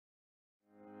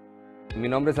Mi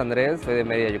nombre es Andrés, soy de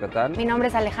Mérida, Yucatán. Mi nombre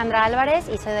es Alejandra Álvarez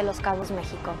y soy de Los Cabos,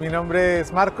 México. Mi nombre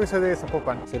es Marco y soy de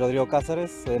Zapopan. Soy Rodrigo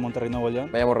Cáceres, soy de Monterrey, Nuevo León.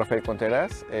 Me llamo Rafael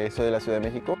Contreras, soy de la Ciudad de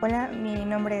México. Hola, mi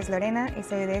nombre es Lorena y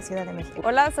soy de Ciudad de México.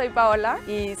 Hola, soy Paola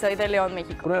y soy de León,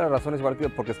 México. Una de las razones igual que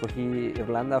porque escogí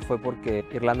Irlanda fue porque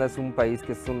Irlanda es un país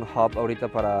que es un hub ahorita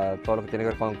para todo lo que tiene que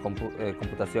ver con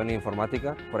computación e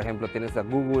informática. Por ejemplo, tienes a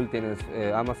Google, tienes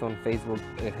Amazon, Facebook,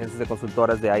 agencias de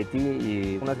consultoras de IT,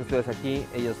 y una vez que estudias aquí,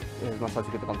 ellos es más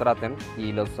fácil que te contraten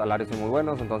y los salarios son muy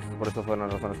buenos, entonces por eso fue una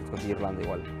de las razones que escogí Irlanda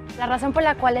igual. La razón por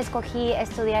la cual escogí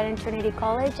estudiar en Trinity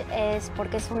College es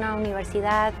porque es una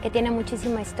universidad que tiene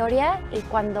muchísima historia, y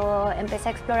cuando empecé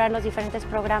a explorar los diferentes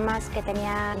programas que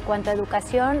tenía en cuanto a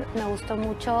educación, me gustó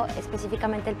mucho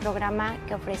específicamente el programa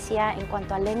que ofrecía en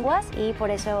cuanto a lenguas, y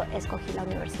por eso escogí la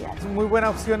universidad. Es muy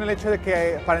buena opción el hecho de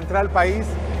que para entrar al país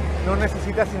no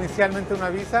necesitas inicialmente una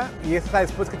visa, y es hasta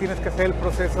después que tienes que hacer el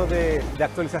proceso de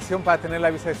actualización para tener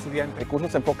la visa de estudiante. El curso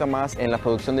se enfoca más en la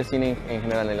producción de cine en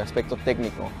general, en el aspecto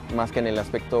técnico, más que en el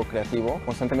aspecto creativo.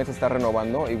 Constantemente se está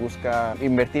renovando y busca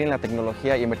invertir en la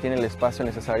tecnología y invertir en el espacio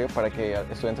necesario para que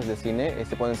estudiantes de cine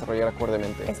se puedan desarrollar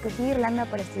acordemente. Escogí Irlanda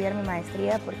para estudiar mi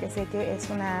maestría porque sé que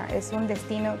es un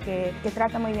destino que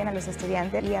trata muy bien a los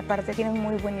estudiantes y aparte tiene un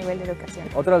muy buen nivel de educación.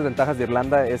 Otra de las ventajas de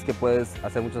Irlanda es que puedes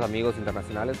hacer muchos amigos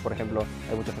internacionales. Por ejemplo,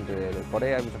 hay mucha gente de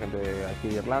Corea, hay mucha gente de aquí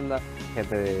de Irlanda,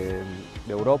 gente de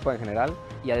Europa en general,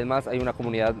 y además hay una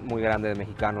comunidad muy grande de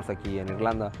mexicanos aquí en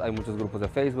Irlanda. Hay muchos grupos de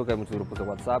Facebook, hay muchos grupos de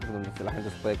WhatsApp donde la gente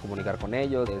se puede comunicar con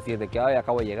ellos, decir de que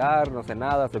acabo de llegar, no sé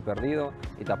nada, estoy perdido,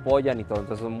 y te apoyan y todo.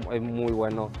 Entonces es muy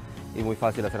bueno y muy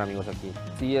fácil hacer amigos aquí.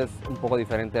 Sí, es un poco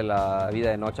diferente la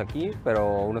vida de noche aquí, pero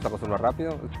uno se acostumbra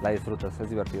rápido, la disfrutas, es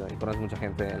divertido y conoces mucha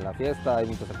gente en la fiesta, hay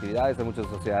muchas actividades, hay muchas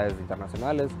sociedades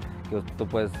internacionales que tú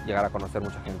puedes llegar a conocer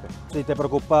mucha gente. Si te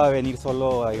preocupa venir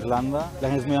solo a Irlanda, la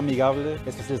gente es muy amigable,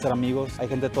 es fácil hacer amigos, hay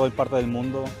gente de toda parte del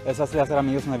mundo, es fácil hacer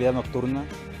amigos en la vida nocturna.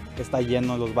 Está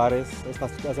lleno los bares, es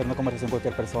fácil hacer una conversación con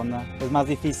cualquier persona. Es más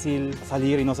difícil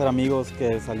salir y no ser amigos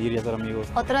que salir y hacer amigos.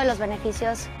 Otro de los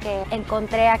beneficios que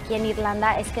encontré aquí en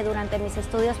Irlanda es que durante mis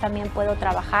estudios también puedo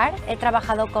trabajar. He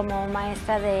trabajado como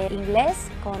maestra de inglés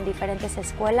con diferentes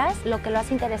escuelas. Lo que lo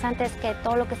hace interesante es que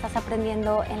todo lo que estás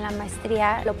aprendiendo en la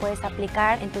maestría lo puedes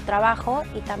aplicar en tu trabajo,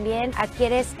 y también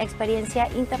adquieres experiencia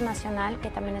internacional, que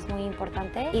también es muy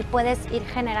importante, y puedes ir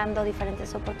generando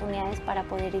diferentes oportunidades para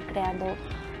poder ir creando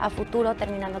a futuro,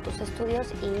 terminando tus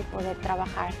estudios y poder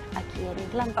trabajar aquí en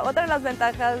Irlanda. Otra de las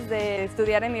ventajas de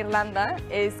estudiar en Irlanda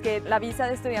es que la visa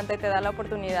de estudiante te da la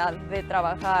oportunidad de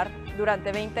trabajar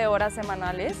durante 20 horas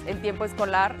semanales en tiempo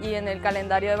escolar, y en el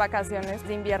calendario de vacaciones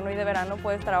de invierno y de verano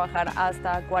puedes trabajar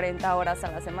hasta 40 horas a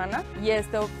la semana, y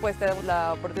esto pues te da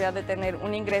la oportunidad de tener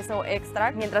un ingreso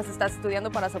extra mientras estás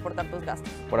estudiando para soportar tus gastos.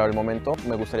 Por el momento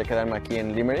me gustaría quedarme aquí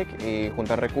en Limerick y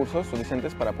juntar recursos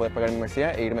suficientes para poder pagar mi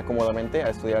maestría e irme cómodamente a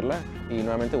estudiarla y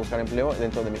nuevamente buscar empleo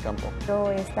dentro de mi campo.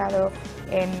 Yo he estado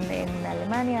en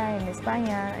Alemania, en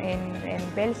España, en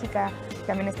Bélgica,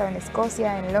 también he estado en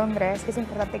Escocia, en Londres. Es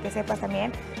importante que sepas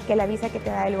también que la visa que te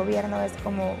da el gobierno es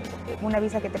como una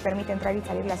visa que te permite entrar y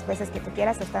salir las veces que tú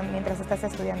quieras mientras estás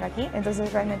estudiando aquí.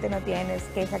 Entonces realmente no tienes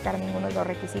que sacar ninguno de los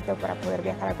requisitos para poder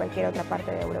viajar a cualquier otra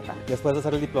parte de Europa. Después de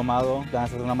hacer el diplomado, te van a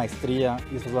hacer una maestría,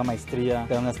 y después de la maestría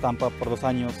te dan una estampa por 2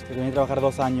 años. Te vienen a trabajar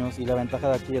 2 años, y la ventaja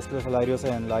de aquí es que los salarios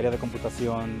en la área de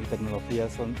computación y tecnología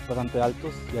son bastante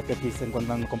altos, ya que aquí se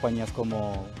encuentran compañías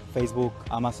como Facebook,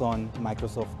 Amazon,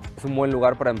 Microsoft. Es un buen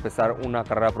lugar para empezar una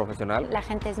carrera profesional. La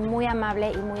gente es muy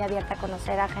amable y muy abierta a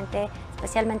conocer a gente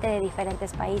especialmente de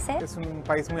diferentes países. Es un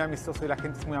país muy amistoso y la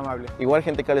gente es muy amable. Igual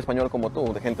gente que habla español como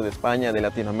tú, de gente de España, de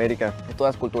Latinoamérica, de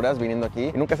todas culturas viniendo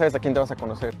aquí, y nunca sabes a quién te vas a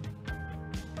conocer.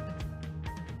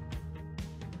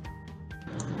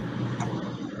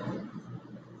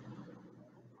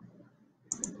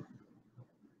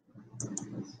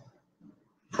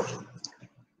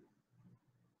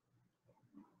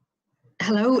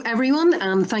 Hello everyone,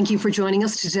 and thank you for joining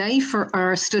us today for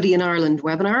our Study in Ireland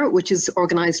webinar, which is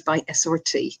organised by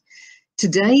SRT.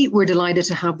 Today we're delighted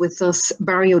to have with us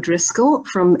Barry O'Driscoll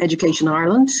from Education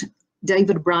Ireland,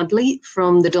 David Bradley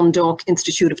from the Dundalk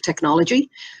Institute of Technology.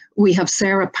 We have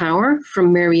Sarah Power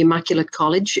from Mary Immaculate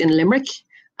College in Limerick,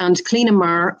 and Cliona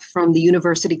Marr from the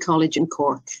University College in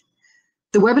Cork.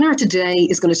 The webinar today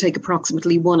is going to take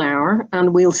approximately 1 hour,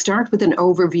 and we'll start with an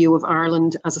overview of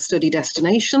Ireland as a study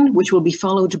destination, which will be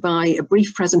followed by a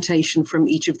brief presentation from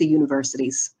each of the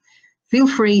universities. Feel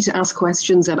free to ask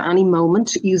questions at any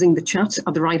moment using the chat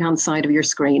at the right-hand side of your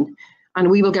screen, and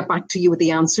we will get back to you with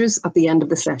the answers at the end of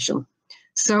the session.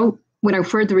 So, without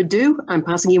further ado, I'm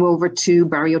passing you over to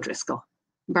Barry O'Driscoll.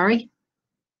 Barry?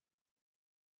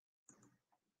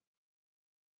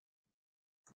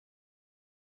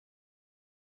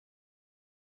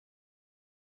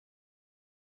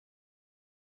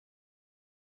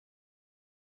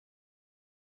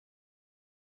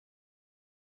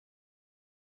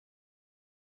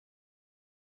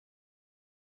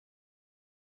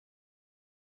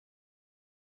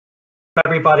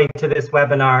 everybody to this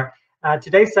webinar.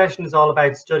 Today's session is all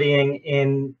about studying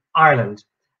in Ireland.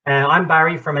 I'm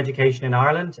Barry from Education in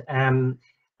Ireland, and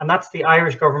that's the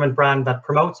Irish government brand that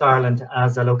promotes Ireland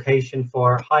as a location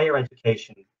for higher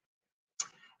education.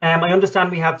 I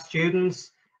understand we have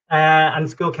students and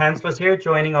school counsellors here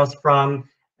joining us from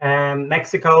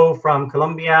Mexico, from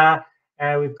Colombia.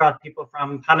 We've got people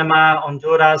from Panama,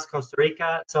 Honduras, Costa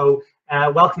Rica. So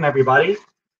welcome everybody.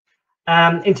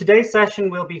 In today's session,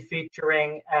 we'll be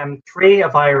featuring 3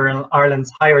 of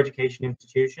Ireland's higher education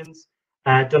institutions,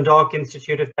 Dundalk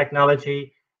Institute of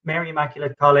Technology, Mary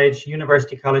Immaculate College,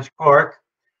 University College Cork,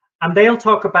 and they'll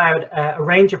talk about a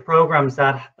range of programs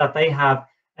that they have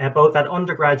both at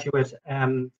undergraduate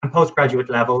and postgraduate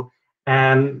level,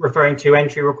 referring to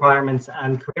entry requirements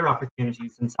and career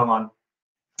opportunities and so on.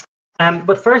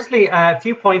 But firstly, a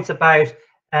few points about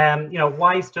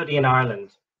why study in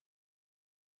Ireland.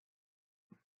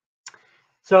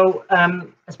 So I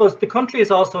suppose the country is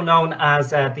also known as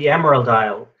the Emerald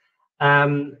Isle.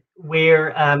 We're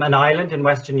an island in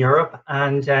Western Europe,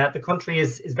 and the country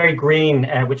is very green,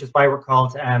 which is why we're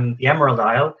called the Emerald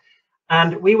Isle.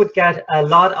 And we would get a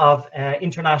lot of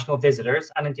international visitors,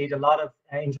 and indeed a lot of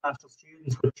international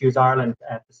students would choose Ireland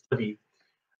to study.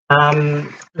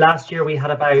 Last year we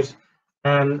had about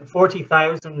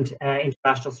 40,000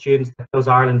 international students that chose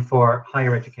Ireland for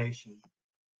higher education.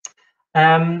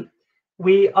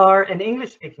 We are an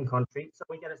English-speaking country, so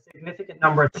we get a significant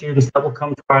number of students that will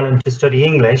come to Ireland to study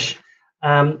English.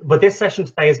 But this session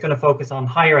today is going to focus on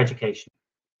higher education.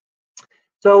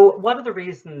 So what are the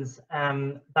reasons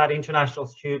that international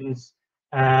students,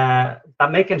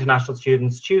 that make international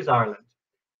students choose Ireland?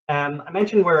 I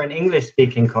mentioned we're an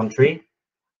English-speaking country.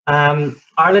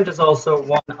 Ireland is also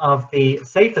one of the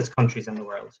safest countries in the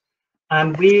world.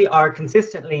 And we are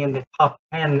consistently in the top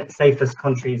 10 safest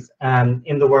countries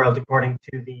in the world, according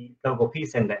to the Global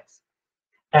Peace Index.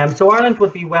 So Ireland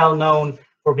would be well known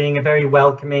for being a very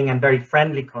welcoming and very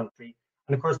friendly country.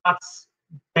 And of course, that's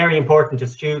very important to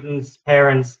students,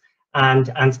 parents,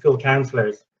 and school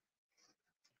counsellors.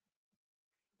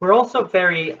 We're also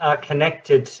very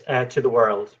connected to the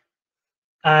world.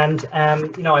 And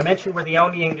I mentioned we're the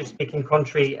only English-speaking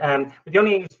country, in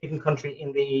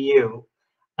the EU.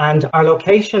 And our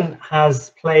location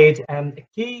has played a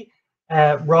key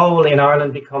role in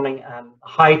Ireland becoming a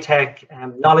high-tech,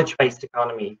 knowledge-based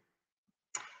economy,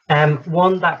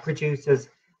 one that produces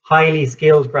highly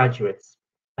skilled graduates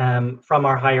from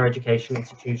our higher education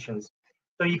institutions.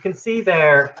 So you can see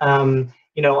there, on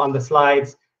the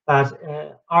slides that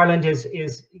Ireland is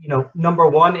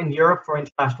 #1 in Europe for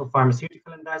international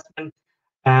pharmaceutical investment.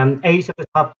 8 of the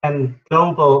top 10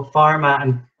 global pharma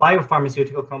and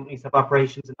biopharmaceutical companies have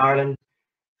operations in Ireland.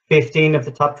 15 of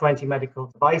the top 20 medical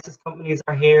devices companies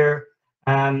are here.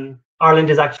 Ireland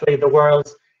is actually the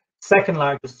world's 2nd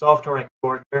largest software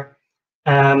exporter.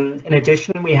 In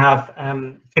addition, we have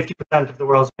 50% of the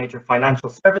world's major financial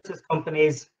services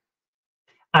companies,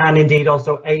 and indeed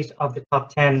also 8 of the top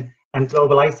 10 and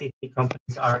global ICT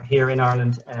companies are here in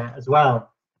Ireland as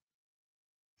well.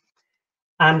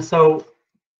 And so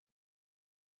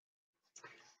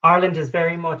Ireland is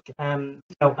very much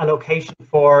a location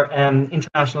for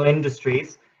international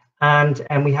industries, and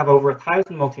we have over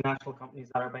 1,000 multinational companies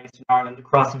that are based in Ireland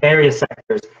across various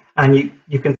sectors. And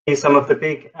you can see some of the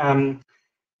big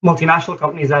multinational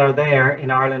companies that are there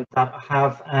in Ireland that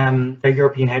have their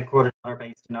European headquarters that are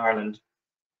based in Ireland.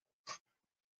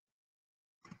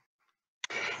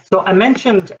 So I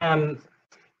mentioned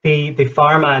the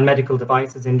pharma and medical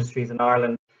devices industries in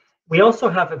Ireland. We also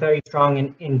have a very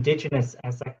strong indigenous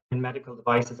sector in medical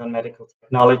devices and medical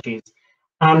technologies.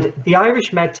 And the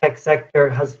Irish medtech sector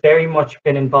has very much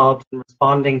been involved in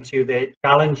responding to the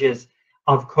challenges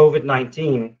of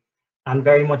COVID-19 and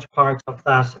very much part of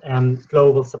that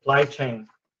global supply chain.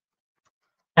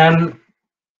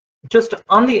 Just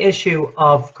on the issue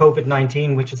of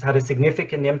COVID-19, which has had a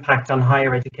significant impact on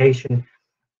higher education,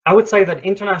 I would say that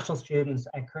international students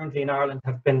currently in Ireland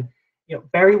have been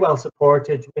very well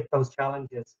supported with those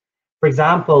challenges. For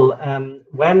example,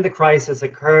 when the crisis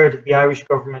occurred, the Irish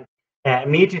government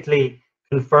immediately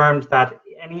confirmed that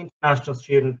any international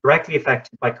student directly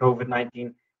affected by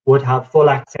COVID-19 would have full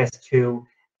access to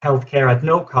healthcare at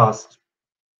no cost.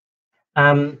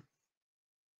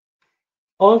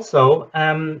 Also,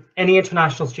 any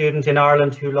international student in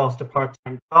Ireland who lost a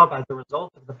part-time job as a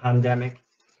result of the pandemic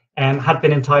had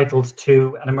been entitled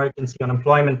to an emergency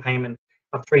unemployment payment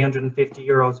of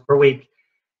 €350 per week.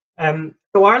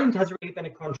 So Ireland has really been a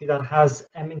country that has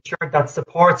ensured that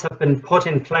supports have been put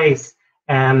in place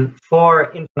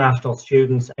for international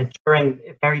students during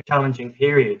a very challenging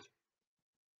period.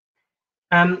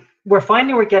 we're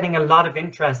finding we're getting a lot of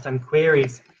interest and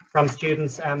queries from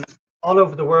students all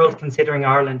over the world considering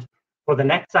Ireland for the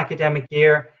next academic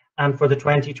year and for the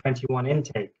 2021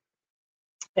 intake.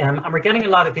 And we're getting a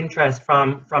lot of interest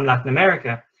from Latin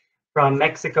America, from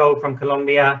Mexico, from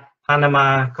Colombia,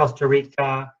 Panama, Costa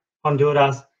Rica,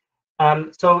 Honduras.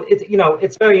 So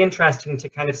it's very interesting to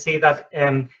kind of see that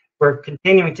we're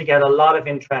continuing to get a lot of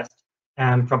interest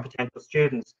from potential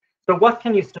students. So what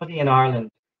can you study in Ireland?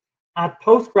 At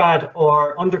postgrad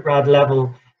or undergrad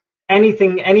level, any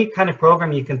kind of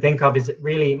program you can think of is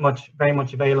really very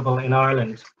much available in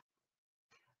Ireland.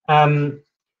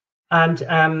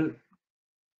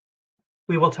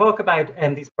 We will talk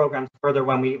about these programs further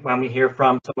when we hear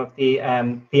from some of the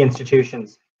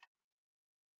institutions.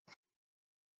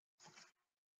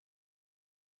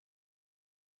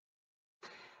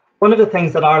 One of the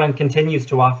things that Ireland continues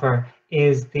to offer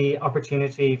is the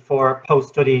opportunity for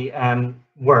post-study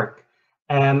work.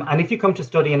 And if you come to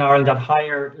study in Ireland at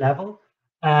higher level,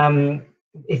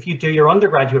 if you do your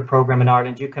undergraduate program in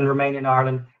Ireland, you can remain in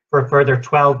Ireland for a further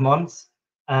 12 months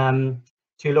to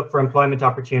look for employment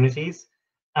opportunities.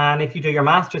 And if you do your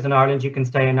master's in Ireland, you can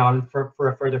stay in Ireland for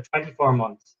a further 24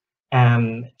 months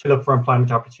to look for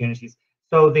employment opportunities.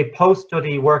 So the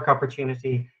post-study work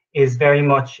opportunity is very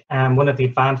much one of the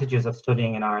advantages of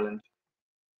studying in Ireland.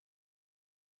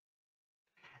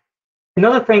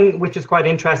 Another thing which is quite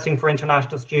interesting for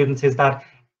international students is that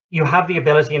you have the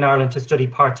ability in Ireland to study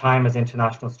part-time as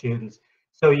international students.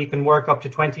 So you can work up to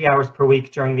 20 hours per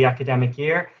week during the academic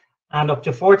year and up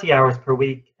to 40 hours per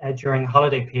week during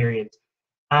holiday periods.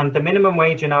 And the minimum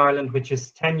wage in Ireland, which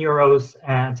is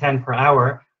 €10.10 per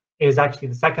hour, is actually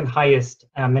the second highest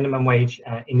minimum wage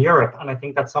in Europe. And I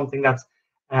think that's something that's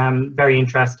very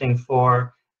interesting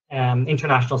for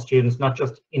international students, not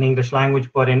just in English language,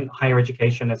 but in higher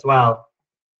education as well.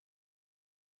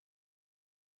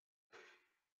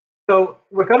 So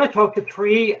we're going to talk to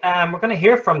we're going to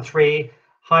hear from three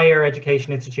higher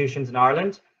education institutions in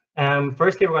Ireland.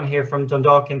 Firstly, we're going to hear from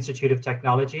Dundalk Institute of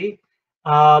Technology.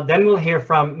 Then we'll hear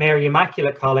from Mary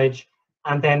Immaculate College,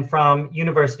 and then from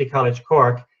University College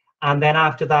Cork. And then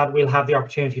after that, we'll have the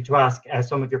opportunity to ask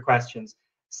some of your questions.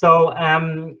 So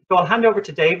I'll hand over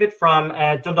to David from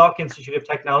Dundalk Institute of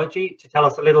Technology to tell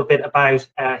us a little bit about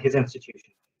his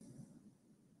institution.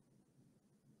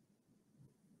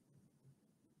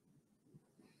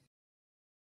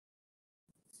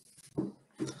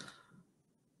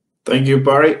 Thank you,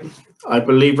 Barry. I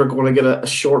believe we're going to get a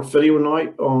short video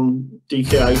now on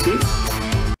DKIT.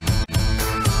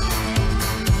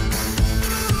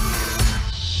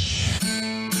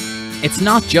 It's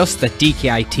not just that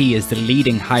DKIT is the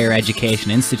leading higher education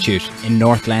institute in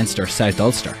North Leinster, South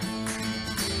Ulster.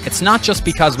 It's not just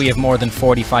because we have more than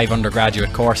 45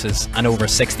 undergraduate courses and over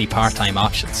 60 part-time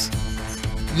options.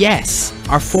 Yes,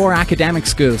 our 4 academic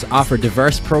schools offer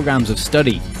diverse programs of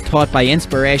study taught by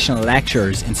inspirational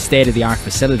lecturers in state-of-the-art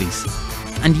facilities.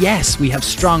 And yes, we have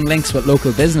strong links with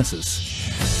local businesses.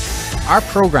 Our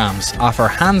programs offer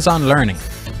hands-on learning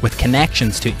with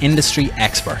connections to industry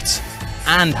experts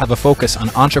and have a focus on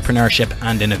entrepreneurship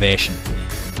and innovation.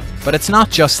 But it's not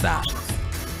just that.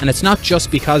 And it's not just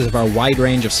because of our wide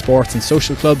range of sports and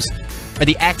social clubs or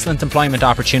the excellent employment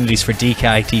opportunities for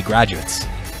DKIT graduates.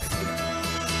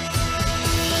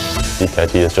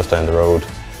 DKIT is just down the road.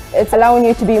 It's allowing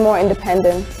you to be more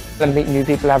independent. I'm meeting new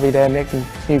people every day, making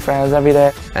new friends every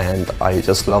day, and I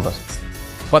just love it.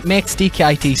 What makes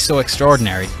DKIT so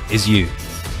extraordinary is you.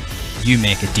 You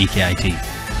make it DKIT.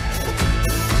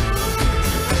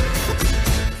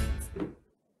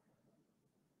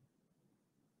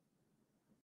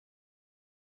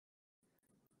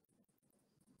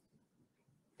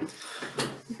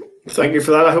 Thank you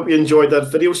for that. I hope you enjoyed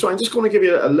that video. So I'm just going to give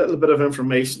you a little bit of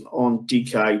information on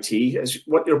DKIT. As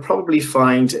what you'll probably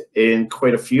find in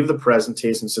quite a few of the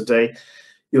presentations today,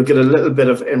 you'll get a little bit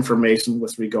of information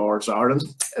with regards to Ireland.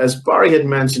 As Barry had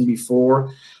mentioned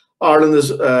before, Ireland is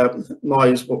now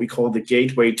is what we call the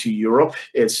gateway to Europe.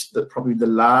 It's probably the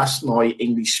last now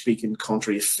English-speaking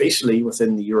country officially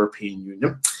within the European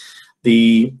Union.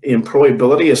 The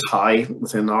employability is high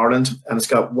within Ireland, and it's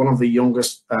got one of the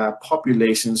youngest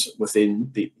populations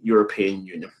within the European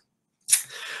Union.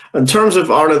 In terms of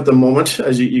Ireland at the moment,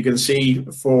 as you can see,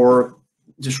 for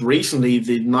just recently,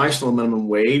 the national minimum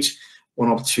wage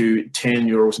went up to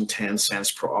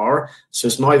 €10.10 per hour. So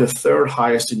it's now the third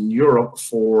highest in Europe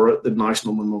for the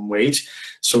national minimum wage.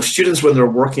 So students, when they're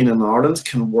working in Ireland,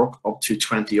 can work up to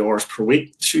 20 hours per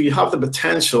week. So you have the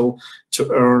potential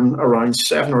to earn around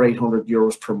 €700 or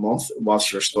 €800 per month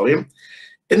whilst you're studying.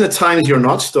 In the times you're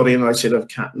not studying outside of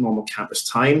normal campus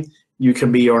time, you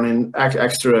can be earning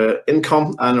extra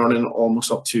income and earning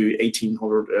almost up to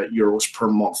 1,800 euros per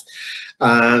month.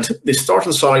 And the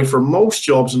starting salary for most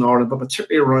jobs in Ireland, but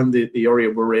particularly around the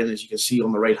area we're in, as you can see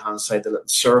on the right-hand side, the little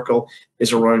circle,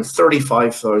 is around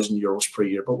 35,000 euros per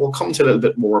year. But we'll come to a little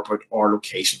bit more about our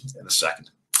location in a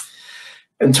second.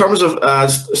 In terms of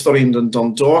studying in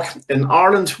Dundalk, in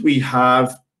Ireland, we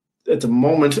have at the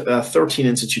moment 13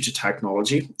 institutes of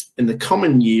technology. In the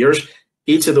coming years,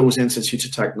 each of those institutes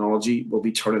of technology will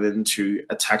be turned into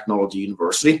a technology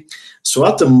university. So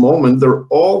at the moment, they're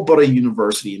all but a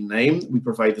university in name. We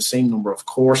provide the same number of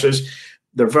courses.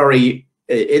 They're very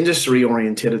industry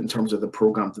oriented in terms of the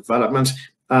program development,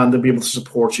 and they'll be able to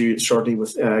support you certainly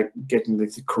with getting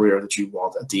the career that you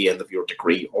want at the end of your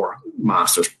degree or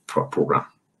master's program.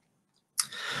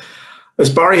 As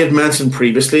Barry had mentioned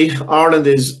previously, Ireland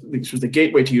is the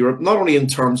gateway to Europe, not only in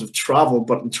terms of travel,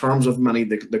 but in terms of many of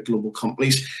the global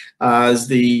companies. As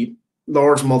the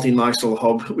large multinational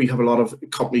hub, we have a lot of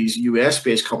companies,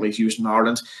 US-based companies using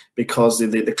Ireland because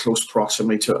of the close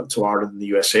proximity to Ireland and the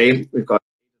USA. We've got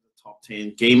the top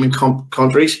 10 gaming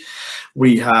countries.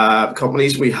 We have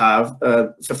companies, we have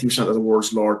 50% of the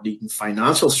world's large leading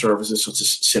financial services, such as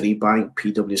Citibank,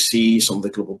 PwC, some of the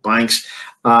global banks,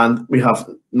 and we have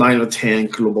 9 out of 10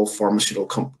 global pharmaceutical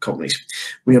companies.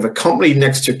 We have a company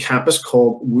next to campus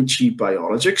called Wuxi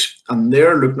Biologics, and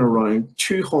they're looking around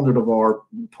 200 of our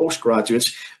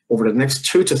postgraduates over the next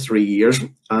 2 to 3 years.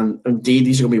 And indeed,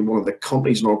 these are going to be one of the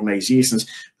companies and organizations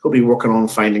who'll be working on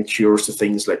finding cures to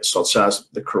things such as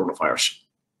the coronavirus.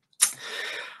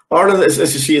 Ireland, as you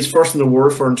see, is first in the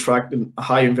world for attracting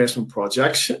high investment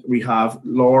projects. We have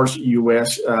large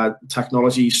US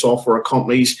technology software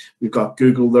companies. We've got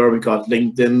Google there, we've got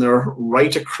LinkedIn there.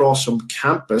 Right across from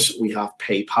campus, we have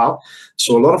PayPal.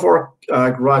 So a lot of our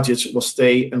graduates will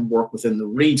stay and work within the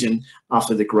region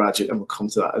after they graduate, and we'll come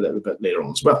to that a little bit later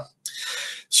on as well.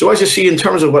 So as you see, in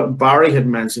terms of what Barry had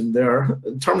mentioned there,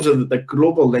 in terms of the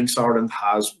global links Ireland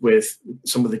has with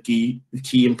some of the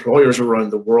key employers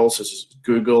around the world, such as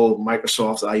Google,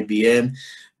 Microsoft, IBM,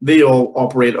 they all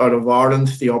operate out of Ireland,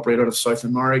 they operate out of South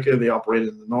America, they operate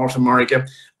in North America,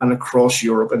 and across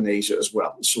Europe and Asia as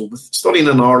well. So with studying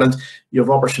in Ireland, you have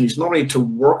opportunities not only to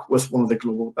work with one of the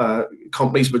global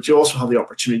companies, but you also have the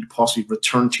opportunity to possibly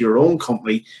return to your own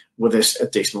company with this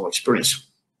additional experience.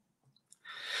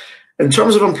 In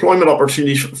terms of employment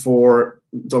opportunities for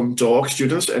Dundalk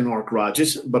students and our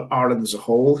graduates, but Ireland as a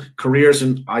whole, careers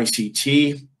in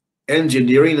ICT,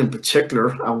 engineering in particular,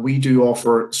 and we do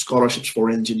offer scholarships for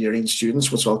engineering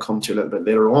students, which I'll come to a little bit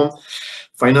later on,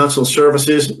 financial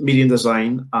services, media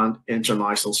design, and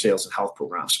international sales and health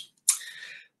programs.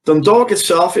 Dundalk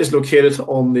itself is located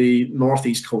on the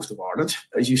northeast coast of Ireland.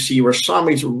 As you see, we're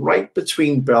sandwiched right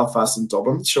between Belfast and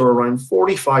Dublin, so around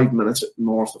 45 minutes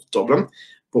north of Dublin.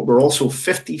 But we're also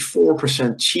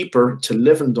 54% cheaper to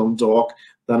live in Dundalk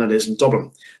than it is in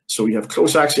Dublin. So we have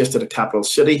close access to the capital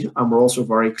city, and we're also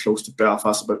very close to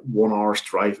Belfast, about 1 hour's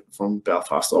drive from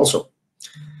Belfast also.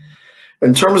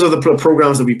 In terms of the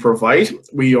programs that we provide,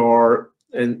 we are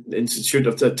an Institute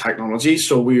of Technology.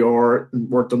 So where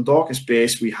Dundalk is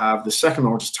based, we have the second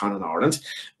largest town in Ireland.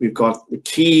 We've got the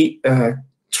key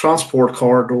transport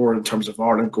corridor in terms of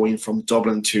Ireland going from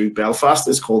Dublin to Belfast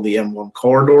is called the M1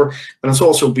 corridor, and it's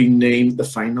also been named the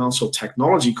financial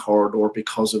technology corridor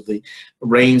because of the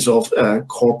range of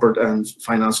corporate and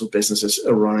financial businesses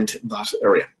around that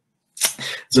area.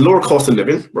 It's a lower cost of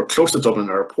living. We're close to Dublin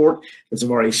Airport. It's a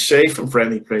very safe and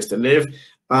friendly place to live,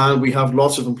 and we have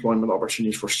lots of employment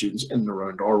opportunities for students in and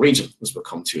around our region, as we'll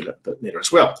come to a little bit later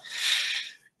as well.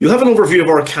 You'll have an overview of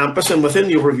our campus, and within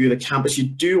the overview of the campus, you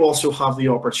do also have the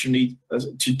opportunity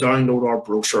to download our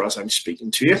brochure as I'm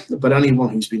speaking to you. But anyone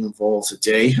who's been involved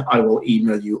today, I will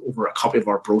email you over a copy of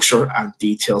our brochure and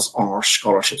details on our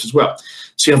scholarships as well.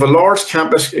 So you have a large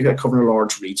campus covering a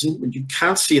large region. But you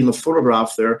can't see in the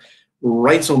photograph there,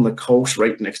 right on the coast,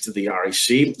 right next to the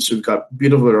REC. So we've got a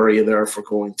beautiful area there for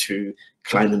going to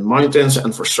climbing mountains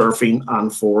and for surfing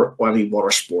and for any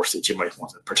water sports that you might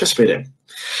want to participate in.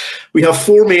 We have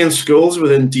 4 main schools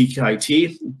within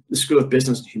DKIT: the School of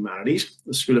Business and Humanities,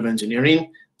 the School of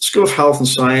Engineering, the School of Health and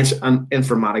Science, and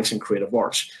Informatics and Creative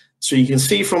Arts. So you can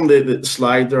see from the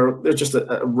slide there, there's just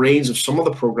a range of some of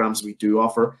the programs we do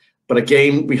offer. But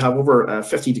again, we have over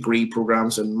 50 degree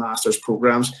programs and master's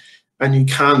programs, and you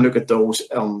can look at those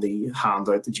on the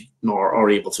handout that you are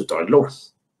able to download.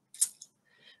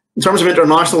 In terms of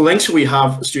international links, we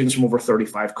have students from over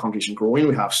 35 countries and growing.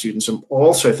 We have students from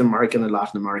all South American and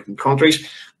Latin American countries.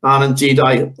 And indeed,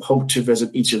 I hope to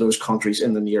visit each of those countries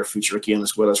in the near future again,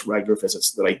 as well as regular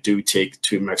visits that I do take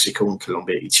to Mexico and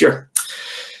Colombia each year.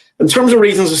 In terms of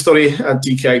reasons to study at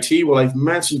DKIT, well, I've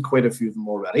mentioned quite a few of them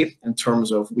already. In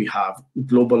terms of, we have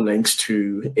global links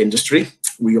to industry.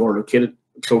 We are located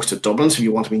close to Dublin, so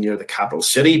you want to be near the capital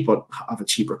city, but have a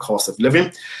cheaper cost of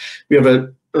living. We have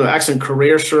an excellent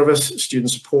career service,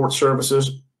 student support services,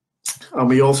 and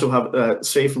we also have a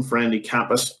safe and friendly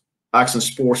campus, excellent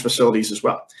sports facilities as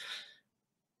well.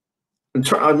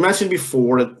 I mentioned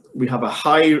before that we have a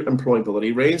high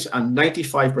employability range, and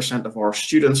 95% of our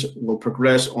students will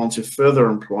progress onto further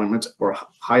employment or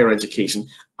higher education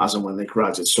as and when they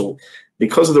graduate. So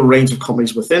because of the range of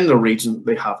companies within the region,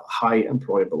 they have high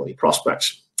employability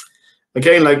prospects.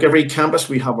 Again, like every campus,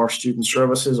 we have our student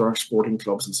services, our sporting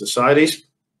clubs and societies.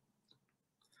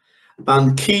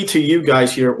 And key to you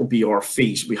guys here will be our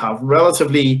fees. We have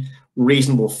relatively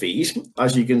reasonable fees.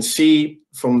 As you can see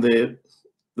from the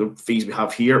fees we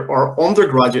have here, our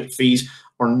undergraduate fees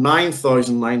are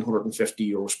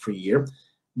 €9,950 per year.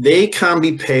 They can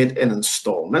be paid in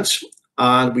installments,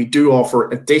 and we do offer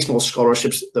additional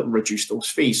scholarships that reduce those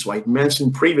fees. So I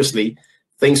mentioned previously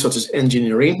things such as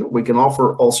engineering. We can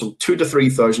offer also €2,000 to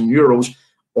 €3,000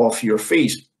 off your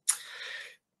fees.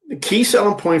 The key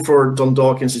selling point for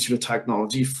Dundalk Institute of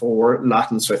Technology for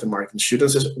Latin and South American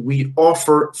students is we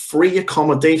offer free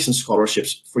accommodation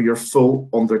scholarships for your full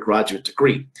undergraduate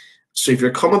degree. So if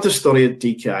you're coming to study at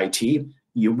DKIT,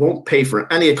 you won't pay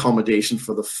for any accommodation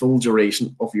for the full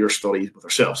duration of your studies with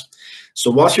ourselves.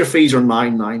 So whilst your fees are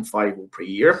 $9,950 per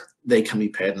year, they can be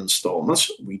paid in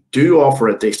installments. We do offer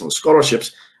additional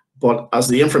scholarships, but as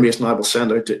the information I will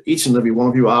send out to each and every one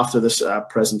of you after this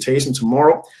presentation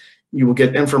tomorrow, you will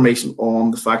get information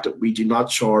on the fact that we do not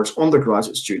charge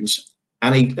undergraduate students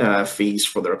any fees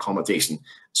for their accommodation.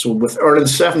 So with earning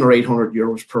 €700 or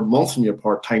 €800 per month from your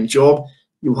part-time job,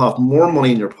 you'll have more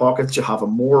money in your pocket to have a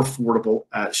more affordable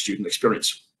student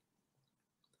experience.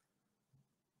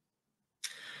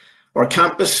 Our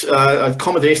campus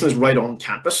accommodation is right on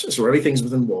campus, so everything's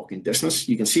within walking distance.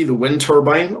 You can see the wind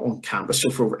turbine on campus. So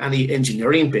for any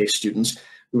engineering-based students,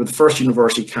 we were the first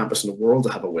university campus in the world to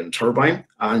have a wind turbine,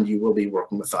 and you will be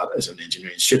working with that as an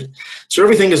engineering student. So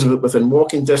everything is within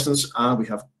walking distance, and we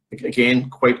have, again,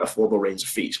 quite affordable range of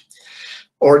fees.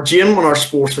 Our gym and our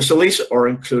sports facilities are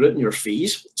included in your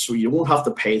fees, so you won't have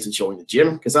to pay to join the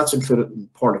gym because that's included in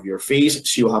part of your fees.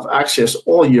 So you'll have access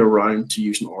all year round to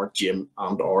using our gym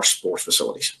and our sports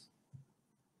facilities.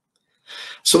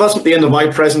 So that's at the end of my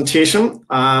presentation.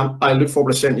 I look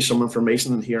forward to sending you some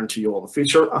information and hearing to you all in the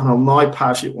future. And I'll now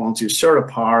pass you on to Sarah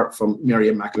Power from Mary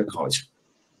Immaculate College.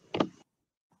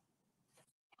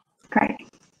 Great.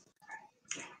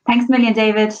 Thanks a million,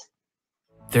 David.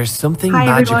 There's something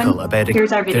There's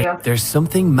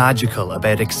something magical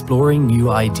about exploring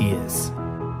new ideas.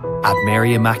 At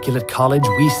Mary Immaculate College,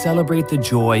 we celebrate the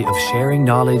joy of sharing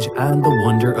knowledge and the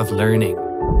wonder of learning.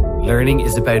 Learning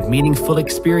is about meaningful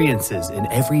experiences in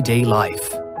everyday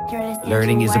life.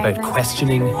 Learning is about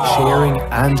questioning, sharing,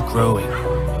 and growing.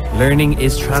 Learning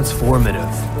is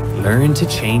transformative. Learn to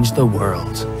change the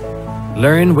world.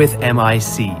 Learn with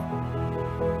MIC.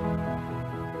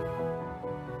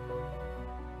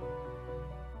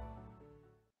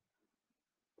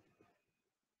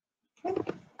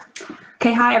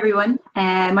 Okay, hi everyone.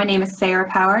 My name is Sarah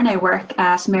Power and I work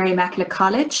at Mary Immaculate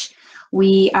College.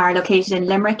 We are located in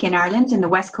Limerick in Ireland, in the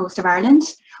west coast of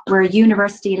Ireland. We're a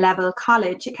university level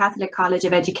college, a Catholic College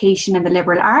of Education and the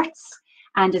Liberal Arts.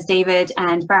 And as David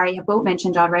and Barry have both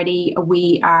mentioned already,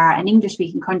 we are an English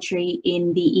speaking country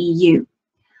in the EU.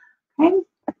 Okay.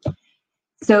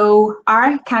 So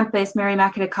our campus, Mary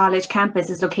Immaculate College campus,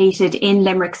 is located in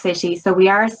Limerick City. So we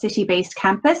are a city-based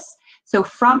campus. So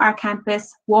from our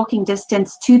campus, walking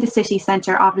distance to the city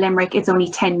centre of Limerick is only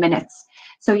 10 minutes.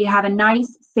 So you have a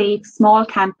nice, safe, small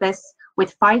campus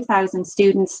with 5,000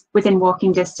 students within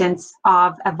walking distance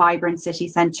of a vibrant city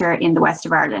centre in the west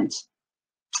of Ireland.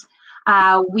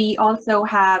 We also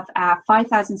have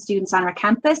 5,000 students on our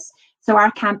campus. So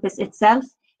our campus itself,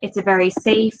 it's a very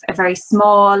safe, a very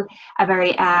small, a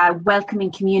very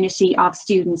welcoming community of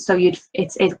students. So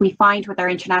we find with our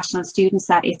international students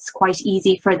that it's quite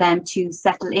easy for them to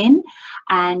settle in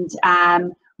and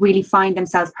really find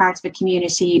themselves part of a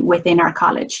community within our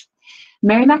college.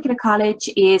 Mary Immaculate College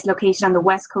is located on the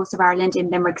west coast of Ireland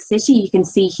in Limerick City. You can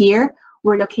see here,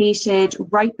 we're located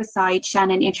right beside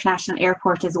Shannon International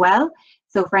Airport as well.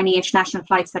 So for any international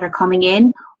flights that are coming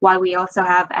in, while we also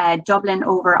have Dublin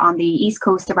over on the east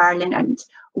coast of Ireland, and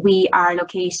we are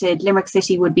located, Limerick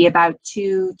City would be about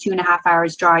 2.5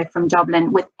 hours drive from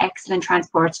Dublin with excellent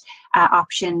transport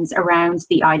options around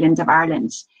the island of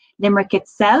Ireland. Limerick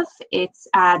itself, it's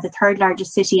the third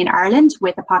largest city in Ireland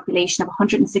with a population of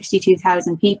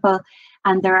 162,000 people,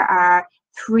 and there are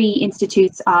 3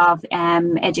 institutes of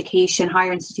education,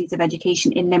 higher institutes of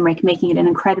education in Limerick, making it an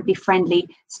incredibly friendly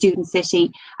student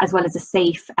city, as well as a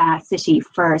safe city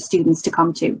for students to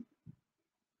come to.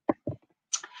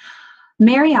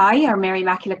 Mary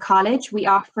Immaculate College, we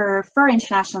offer for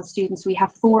international students, we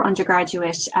have 4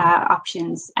 undergraduate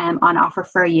options on offer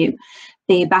for you.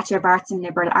 The Bachelor of Arts in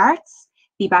Liberal Arts,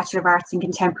 the Bachelor of Arts in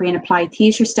Contemporary and Applied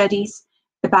Theatre Studies,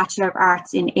 the Bachelor of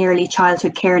Arts in Early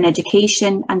Childhood Care and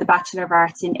Education, and the Bachelor of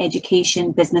Arts in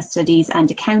Education, Business Studies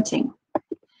and Accounting.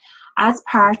 As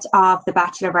part of the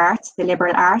Bachelor of Arts, the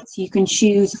Liberal Arts, you can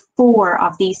choose 4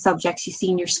 of these subjects you see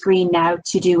on your screen now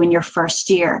to do in your first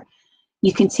year.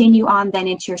 You continue on then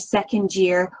into your second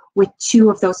year with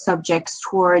 2 of those subjects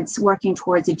working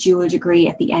towards a dual degree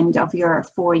at the end of your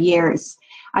 4 years.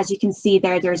 As you can see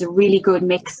there, there's a really good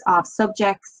mix of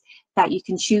subjects that you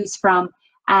can choose from.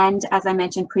 And as I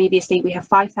mentioned previously, we have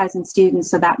 5,000 students,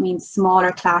 so that means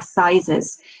smaller class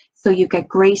sizes. So you get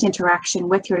great interaction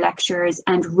with your lecturers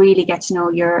and really get to know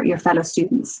your fellow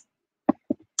students.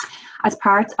 As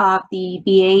part of the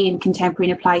BA in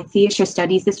Contemporary and Applied Theatre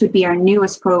Studies, this would be our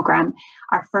newest programme.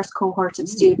 Our first cohort of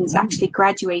students actually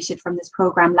graduated from this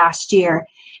programme last year.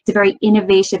 It's a very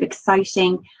innovative,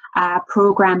 exciting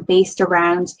programme based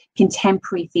around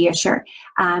contemporary theatre,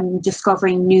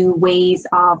 discovering new ways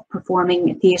of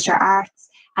performing theatre arts,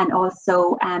 and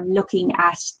also looking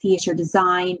at theatre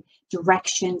design,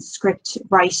 direction, script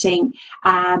writing,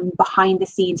 behind the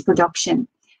scenes production.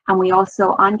 And we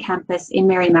also, on campus in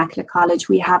Mary Immaculate College,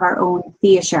 we have our own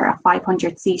theatre, a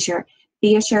 500-seater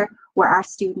theatre, where our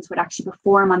students would actually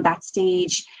perform on that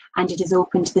stage, and it is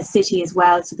open to the city as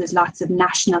well. So there's lots of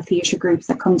national theatre groups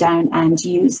that come down and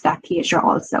use that theatre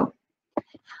also.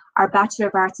 Our Bachelor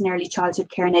of Arts in Early Childhood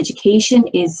Care and Education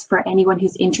is for anyone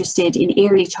who's interested in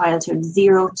early childhood,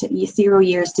 0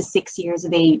 years to 6 years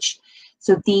of age.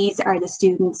 So these are the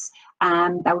students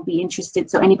that would be interested.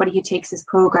 So anybody who takes this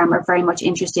program are very much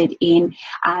interested in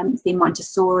the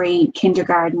Montessori,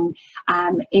 kindergarten,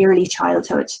 early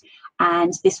childhood.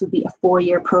 And this would be a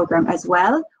 4-year program as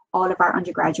well. All of our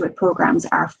undergraduate programs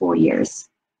are 4 years.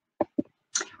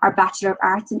 Our Bachelor of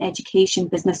Arts in Education,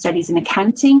 Business Studies and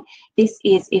Accounting. This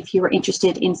is if you are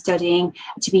interested in studying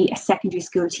to be a secondary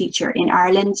school teacher. In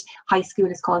Ireland, high school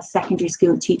is called secondary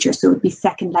school teacher, so it would be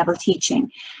 2nd level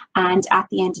teaching. And at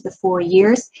the end of the 4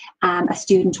 years, a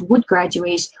student would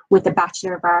graduate with a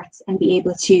Bachelor of Arts and be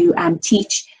able to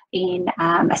teach in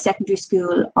a secondary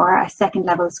school or a 2nd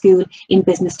level school in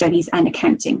business studies and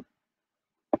accounting.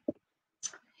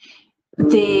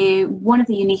 One of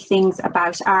the unique things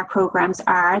about our programs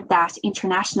are that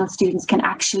international students can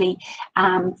actually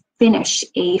finish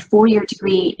a 4-year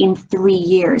degree in 3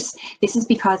 years. This is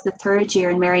because the 3rd year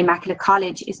in Mary Immaculate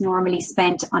College is normally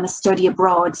spent on a study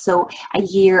abroad, so a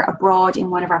year abroad in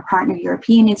one of our partner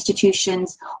European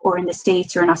institutions or in the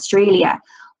States or in Australia.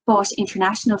 But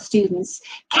international students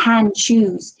can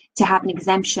choose to have an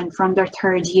exemption from their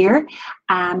 3rd year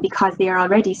because they are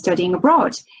already studying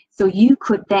abroad. So you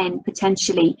could then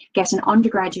potentially get an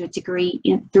undergraduate degree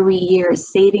in 3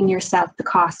 years, saving yourself the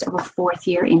cost of a 4th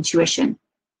year in tuition.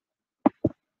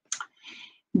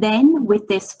 Then with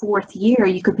this 4th year,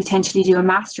 you could potentially do a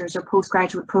master's or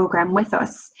postgraduate program with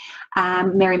us.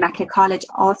 Mary Immaculate College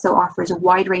also offers a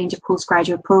wide range of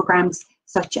postgraduate programs,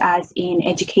 such as in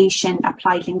education,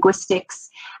 applied linguistics,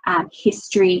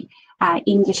 history,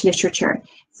 English literature.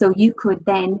 So you could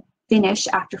then finish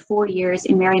after 4 years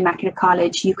in Mary Immaculate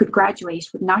College. You could graduate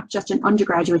with not just an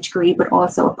undergraduate degree, but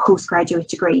also a postgraduate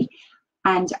degree.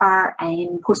 And our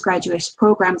postgraduate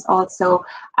programs also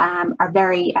are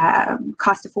very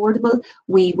cost affordable.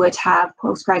 We would have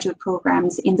postgraduate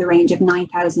programs in the range of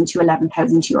 9,000 to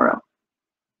 11,000 euro.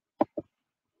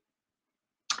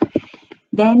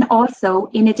 Then also,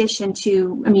 in addition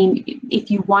to, if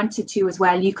you wanted to as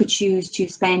well, you could choose to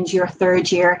spend your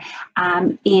 3rd year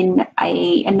in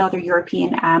another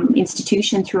European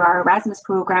institution through our Erasmus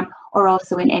program, or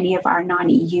also in any of our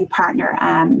non-EU partner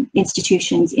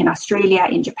institutions in Australia,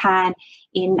 in Japan,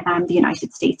 in the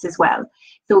United States as well.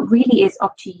 So it really is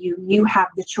up to you. You have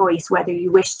the choice whether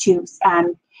you wish to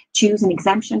choose an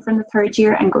exemption from the 3rd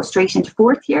year and go straight into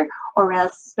 4th year, or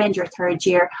else spend your 3rd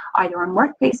year either on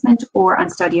work placement or on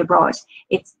study abroad.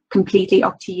 It's completely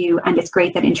up to you, and it's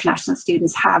great that international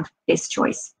students have this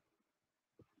choice.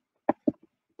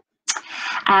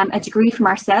 A degree from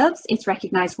ourselves, it's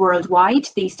recognised worldwide.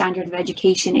 The standard of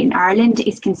education in Ireland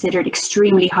is considered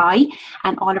extremely high,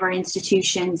 and all of our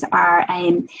institutions are,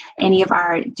 any of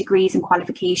our degrees and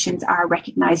qualifications are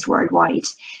recognised worldwide.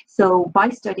 So by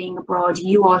studying abroad,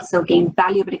 you also gain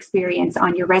valuable experience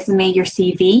on your resume, your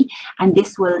CV, and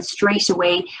this will straight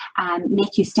away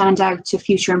make you stand out to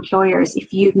future employers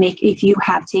if you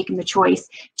have taken the choice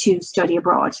to study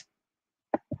abroad.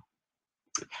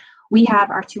 We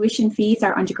have our tuition fees,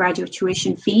 our undergraduate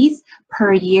tuition fees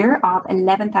per year of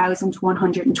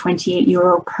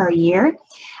 €11,128 per year.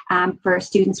 For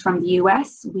students from the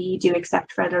US, we do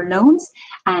accept further loans,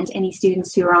 and any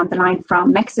students who are on the line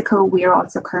from Mexico, we are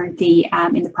also currently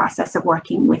in the process of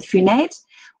working with FUNED.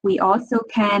 We also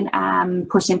can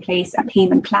put in place a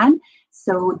payment plan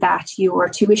so that your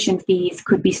tuition fees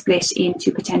could be split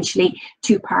into potentially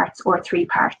 2 parts or 3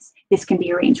 parts. This can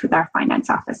be arranged with our finance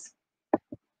office.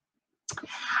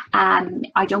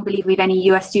 I don't believe we have any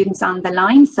US students on the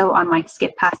line, so I might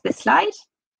skip past this slide.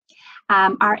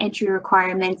 Our entry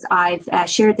requirements, I've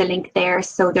shared the link there,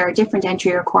 so there are different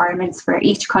entry requirements for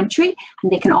each country,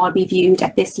 and they can all be viewed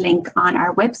at this link on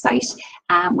our website,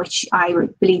 which I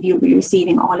believe you'll be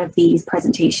receiving all of these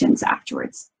presentations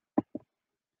afterwards.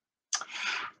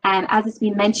 As has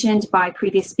been mentioned by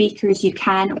previous speakers, you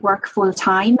can work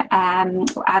full-time.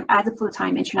 As a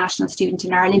full-time international student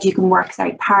in Ireland, you can work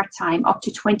part-time up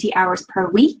to 20 hours per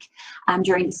week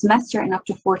during the semester and up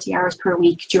to 40 hours per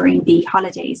week during the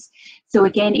holidays. So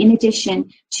again, in addition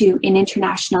to an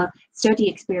international study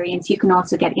experience, you can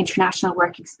also get international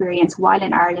work experience while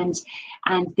in Ireland,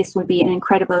 and this will be an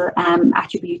incredible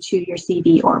attribute to your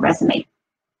CV or resume.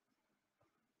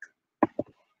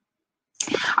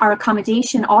 Our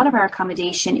accommodation, all of our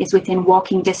accommodation is within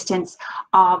walking distance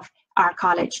of our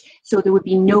college, so there would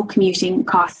be no commuting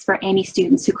costs for any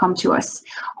students who come to us.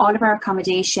 All of our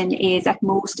accommodation is at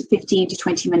most 15 to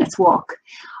 20 minutes walk.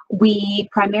 We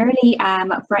primarily,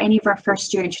 for any of our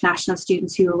first year international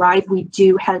students who arrive, we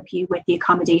do help you with the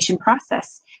accommodation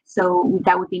process, so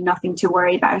that would be nothing to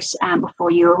worry about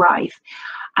before you arrive.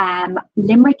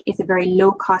 Limerick is a very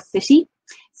low cost city.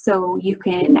 So you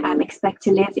can expect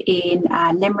to live in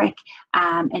Limerick,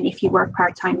 and if you work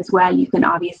part-time as well, you can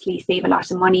obviously save a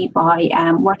lot of money by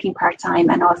working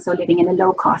part-time and also living in a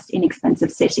low-cost,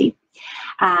 inexpensive city.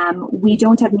 We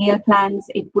don't have meal plans.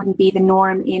 It wouldn't be the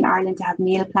norm in Ireland to have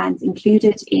meal plans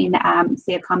included in,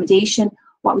 say, accommodation.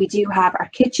 What we do have are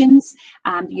kitchens,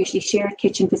 usually shared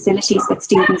kitchen facilities that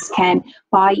students can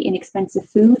buy inexpensive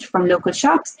food from local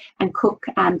shops and cook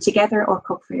together or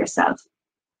cook for yourself.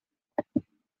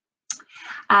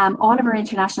 All of our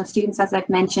international students, as I've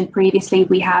mentioned previously,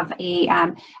 we have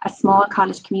a small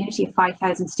college community of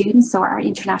 5,000 students, so our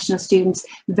international students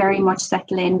very much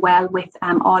settle in well with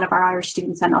all of our Irish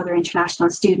students and other international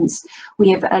students. We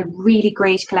have a really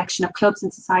great collection of clubs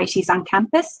and societies on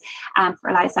campus.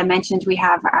 As I mentioned, we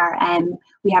have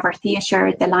our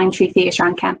theatre, the Lime Tree Theatre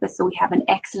on campus, so we have an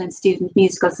excellent student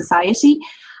musical society.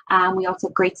 We also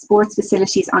have great sports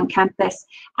facilities on campus,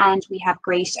 and we have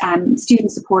great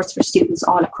student supports for students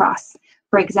all across.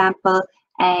 For example,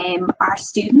 our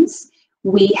students,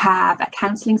 we have a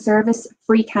counselling service,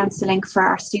 free counselling for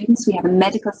our students. We have a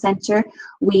medical centre.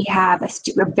 We have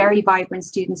a very vibrant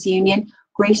students' union,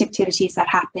 great activities that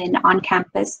happen on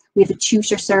campus. We have a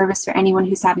tutor service for anyone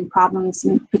who's having problems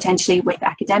potentially with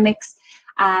academics.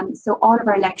 So all of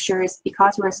our lecturers,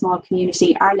 because we're a small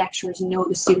community, our lecturers know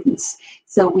the students.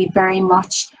 So we very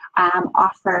much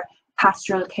offer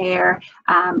pastoral care,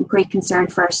 great concern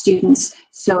for our students.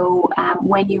 So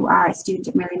when you are a student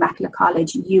at Mary Immaculate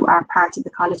College, you are part of the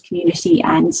college community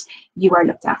and you are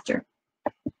looked after.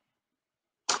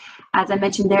 As I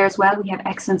mentioned there as well, we have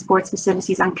excellent sports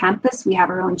facilities on campus. We have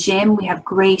our own gym. We have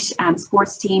great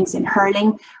sports teams in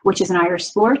hurling, which is an Irish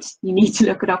sport. You need to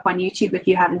look it up on YouTube if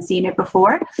you haven't seen it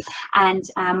before. And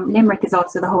Limerick is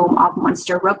also the home of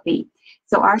Munster Rugby.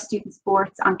 So our student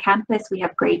sports on campus, we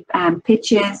have great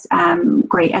pitches, a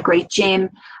great gym,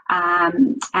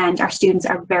 and our students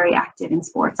are very active in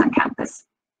sports on campus.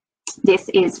 This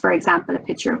is, for example, a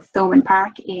picture of Thomond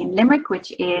Park in Limerick,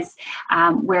 which is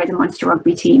where the Munster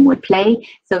Rugby team would play.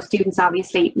 So students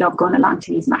obviously love going along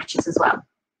to these matches as well.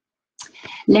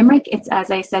 Limerick, it's, as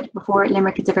I said before,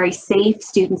 Limerick is a very safe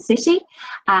student city.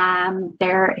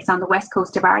 It's on the west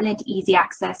coast of Ireland, easy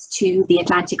access to the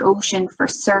Atlantic Ocean for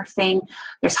surfing.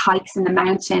 There's hikes in the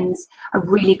mountains, a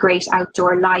really great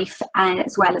outdoor life, and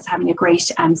as well as having a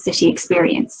great city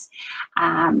experience.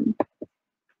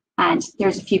 And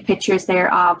there's a few pictures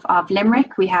there of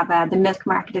Limerick. We have the milk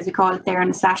market, as we call it, there on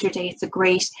a Saturday. It's a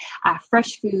great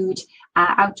fresh food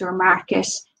outdoor market.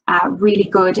 really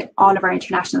good. All of our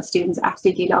international students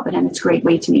absolutely love it, and it's a great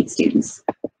way to meet students.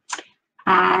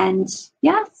 And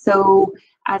yeah, so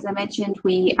as I mentioned,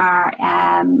 we are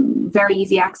very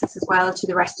easy access as well to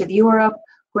the rest of Europe,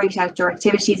 great outdoor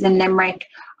activities in Limerick.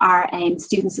 Our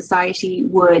student society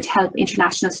would help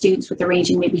international students with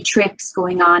arranging maybe trips,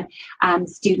 going on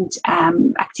student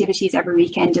activities every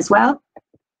weekend as well.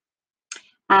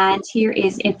 And here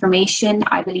is information.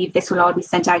 I believe this will all be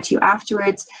sent out to you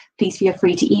afterwards. Please feel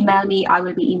free to email me. I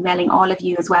will be emailing all of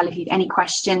you as well if you have any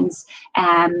questions,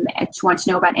 if you want to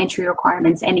know about entry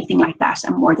requirements, anything like that.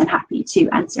 I'm more than happy to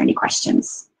answer any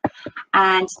questions.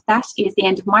 And that is the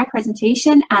end of my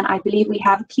presentation. And I believe we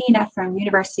have Kina from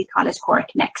University College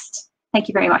Cork next. Thank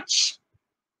you very much.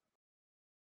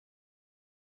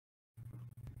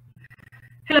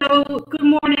 Hello, good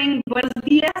morning, buenos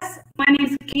dias. My name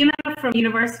is Kina from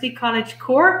University College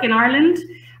Cork in Ireland.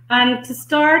 And to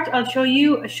start, I'll show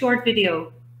you a short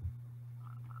video.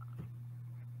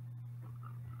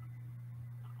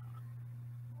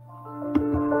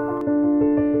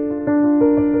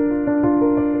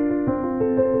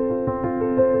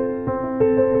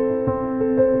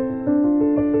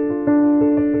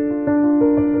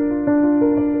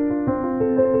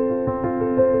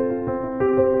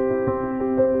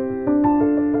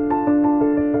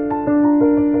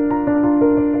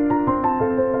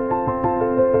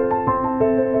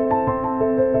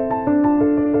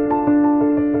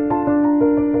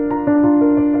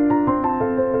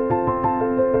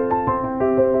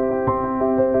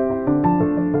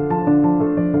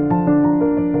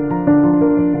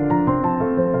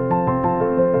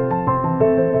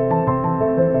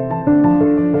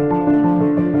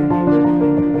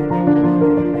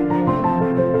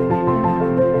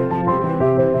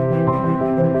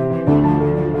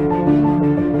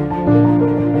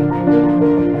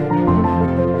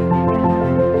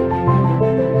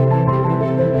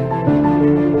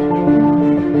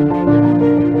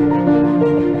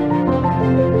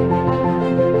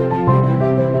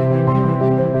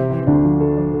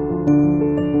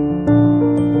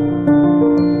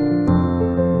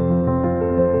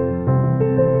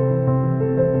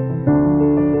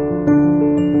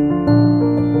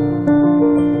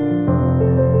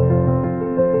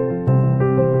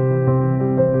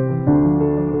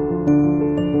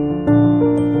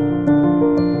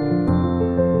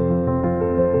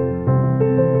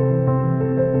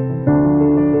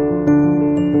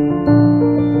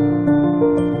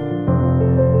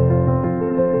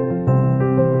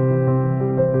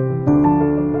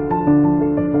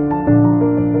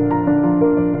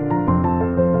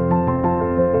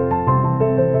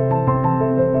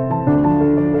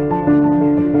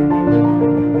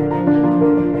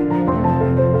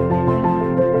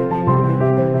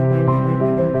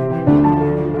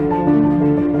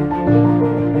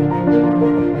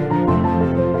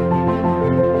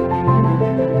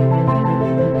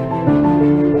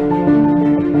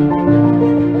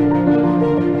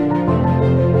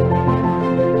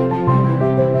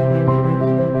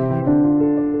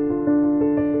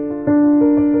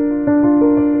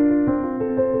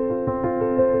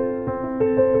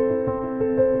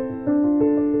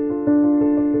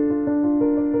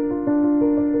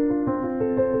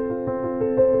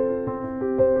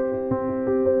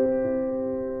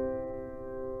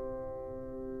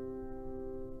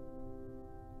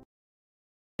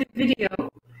 Video.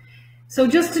 So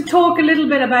just to talk a little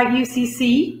bit about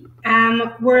UCC,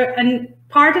 we're a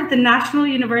part of the National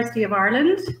University of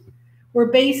Ireland. We're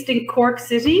based in Cork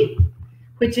City,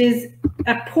 which is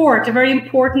a port, a very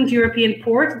important European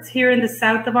port. It's here in the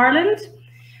south of Ireland.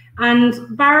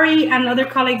 And Barry and other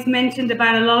colleagues mentioned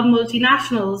about a lot of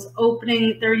multinationals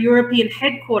opening their European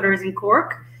headquarters in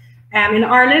Cork, in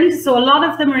Ireland. So a lot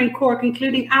of them are in Cork,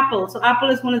 including Apple. So Apple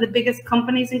is one of the biggest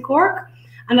companies in Cork.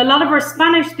 And a lot of our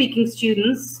Spanish-speaking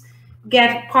students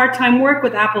get part-time work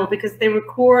with Apple because they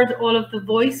record all of the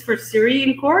voice for Siri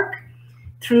in Cork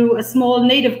through a small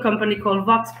native company called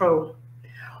VoxPro.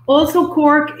 Also,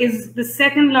 Cork is the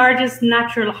second largest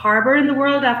natural harbour in the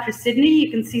world after Sydney.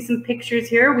 You can see some pictures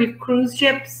here. We have cruise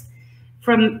ships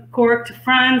from Cork to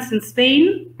France and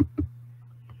Spain.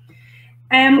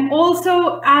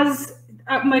 Also, as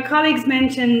my colleagues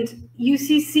mentioned,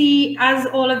 UCC, as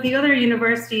all of the other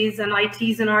universities and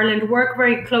ITs in Ireland, work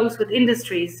very close with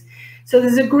industries. So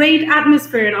there's a great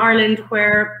atmosphere in Ireland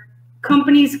where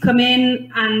companies come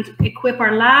in and equip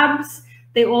our labs.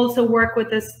 They also work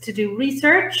with us to do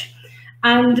research.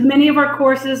 And many of our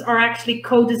courses are actually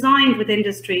co-designed with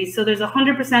industries. So there's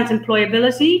 100%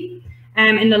 employability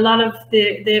in a lot of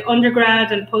the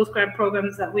undergrad and postgrad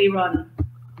programs that we run.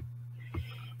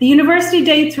 The university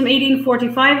dates from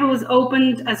 1845. It was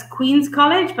opened as Queen's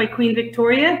College by Queen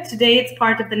Victoria. Today it's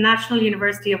part of the National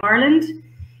University of Ireland.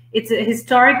 It's a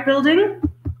historic building.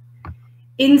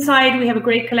 Inside we have a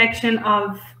great collection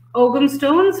of Ogham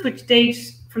stones, which date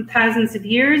from thousands of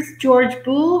years. George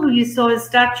Boole, who you saw his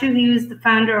statue, he was the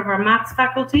founder of our maths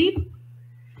faculty.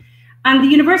 And the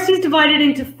university is divided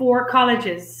into 4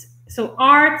 colleges. So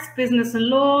arts, business and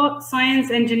law,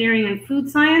 science, engineering and food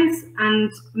science,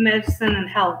 and medicine and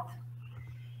health.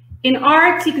 In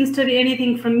arts, you can study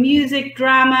anything from music,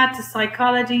 drama, to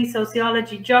psychology,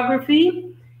 sociology,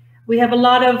 geography. We have a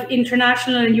lot of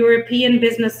international and European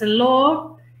business and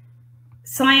law.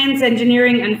 Science,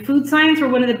 engineering and food science. We're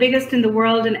one of the biggest in the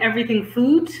world in everything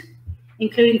food,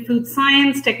 including food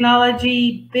science,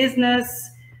 technology,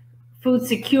 business, food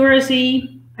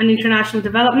security and international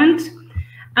development.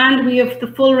 And we have the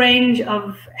full range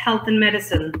of health and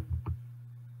medicine.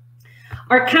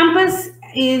 Our campus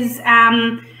is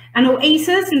an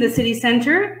oasis in the city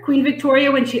centre. Queen Victoria,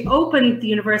 when she opened the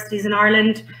universities in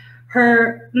Ireland,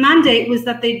 her mandate was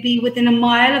that they'd be within a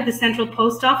mile of the central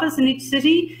post office in each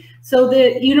city. So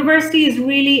the university is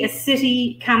really a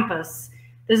city campus.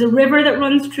 There's a river that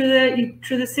runs through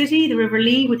the city, the River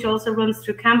Lee, which also runs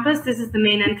through campus. This is the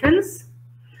main entrance.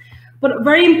 But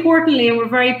very importantly, and we're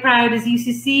very proud, is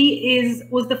UCC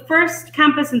was the first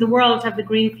campus in the world to have the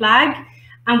green flag,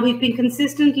 and we've been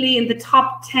consistently in the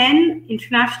top 10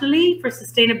 internationally for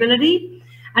sustainability.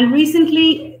 And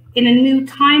recently, in a new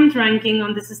Times ranking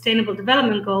on the Sustainable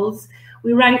Development Goals,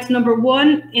 we ranked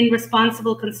 #1 in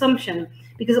responsible consumption,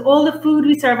 because all the food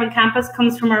we serve on campus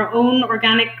comes from our own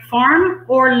organic farm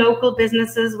or local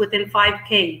businesses within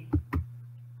 5K.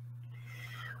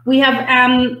 We have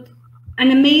an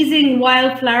amazing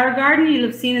wildflower garden you'll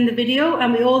have seen in the video,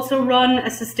 and we also run a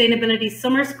sustainability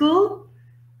summer school.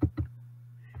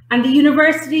 And the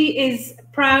university is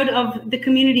proud of the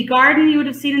community garden you would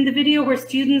have seen in the video, where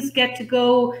students get to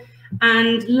go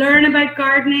and learn about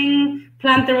gardening,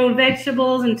 plant their own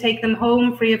vegetables and take them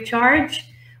home free of charge.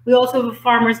 We also have a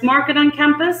farmer's market on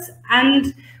campus,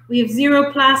 and we have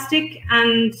zero plastic,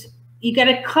 and you get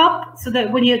a cup so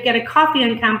that when you get a coffee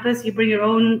on campus, you bring your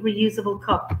own reusable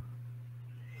cup.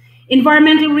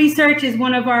 Environmental research is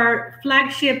one of our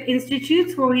flagship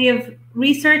institutes, where we have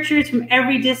researchers from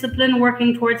every discipline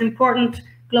working towards important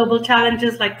global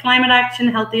challenges like climate action,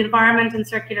 healthy environment, and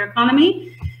circular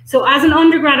economy. So as an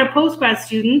undergrad or postgrad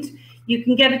student, you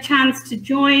can get a chance to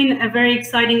join a very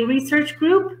exciting research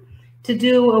group, to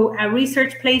do a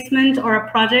research placement or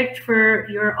a project for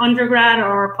your undergrad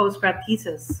or postgrad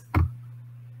thesis.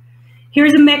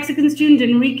 Here's a Mexican student,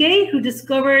 Enrique, who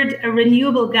discovered a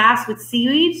renewable gas with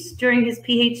seaweed during his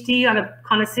PhD on a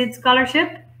CONACYT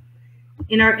scholarship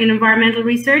in environmental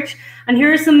research. And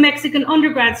here are some Mexican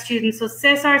undergrad students. So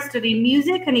Cesar studied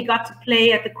music and he got to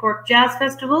play at the Cork Jazz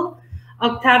Festival.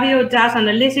 Octavio, data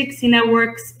analytics. He now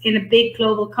works in a big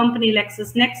global company,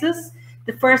 LexisNexis,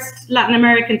 the first Latin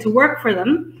American to work for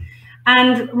them.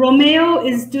 And Romeo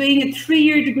is doing a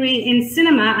 3-year degree in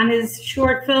cinema, and his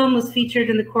short film was featured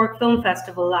in the Cork Film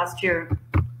Festival last year.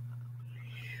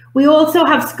 We also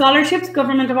have scholarships,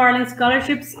 Government of Ireland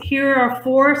scholarships. Here are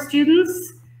 4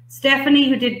 students: Stephanie,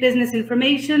 who did business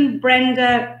information,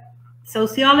 Brenda,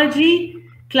 sociology,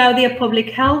 Claudia, public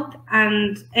health,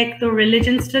 and Hector,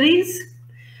 religion studies.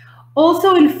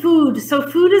 Also in food. So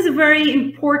food is a very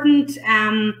important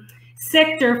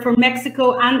sector for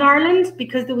Mexico and Ireland,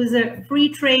 because there was a free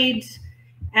trade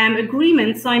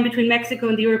agreement signed between Mexico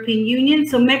and the European Union.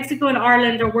 So Mexico and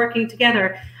Ireland are working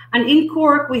together. And in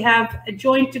Cork, we have a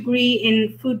joint degree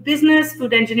in food business,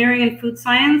 food engineering, and food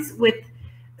science with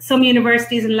some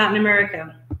universities in Latin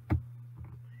America.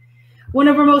 One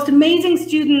of our most amazing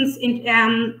students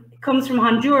comes from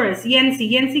Honduras,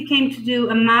 Yensi. Yensi came to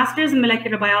do a master's in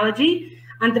molecular biology,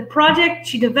 and the project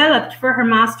she developed for her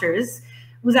master's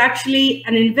was actually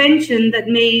an invention that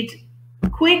made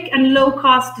quick and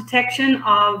low-cost detection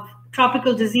of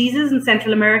tropical diseases in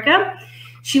Central America.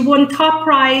 She won top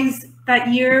prize that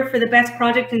year for the best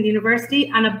project in the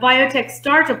university, and a biotech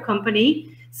startup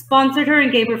company sponsored her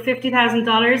and gave her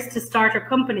 $50,000 to start her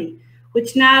company,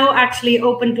 which now actually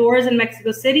opened doors in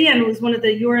Mexico City and was one of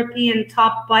the European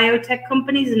top biotech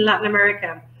companies in Latin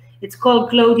America. It's called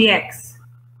GlowDX.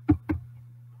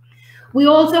 We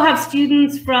also have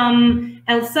students from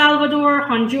El Salvador,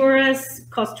 Honduras,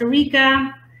 Costa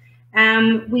Rica.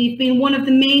 We've been one of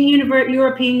the main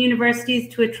European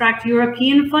universities to attract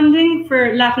European funding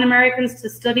for Latin Americans to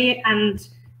study and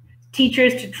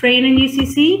teachers to train in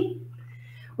UCC.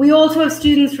 We also have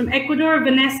students from Ecuador.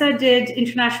 Vanessa did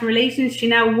international relations. She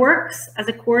now works as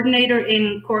a coordinator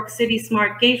in Cork City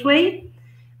Smart Gateway.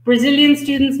 Brazilian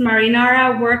students,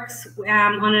 Marinara works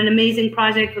on an amazing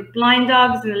project with blind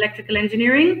dogs and electrical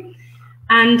engineering.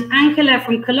 And Angela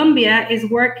from Colombia is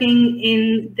working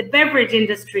in the beverage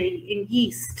industry in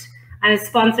yeast and is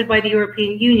sponsored by the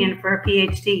European Union for her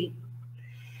PhD.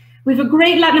 We have a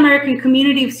great Latin American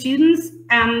community of students.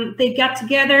 They got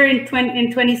together in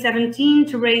 2017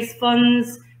 to raise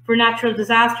funds for natural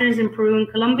disasters in Peru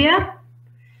and Colombia.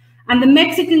 And the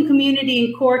Mexican community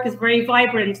in Cork is very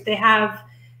vibrant. They have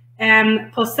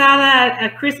Posada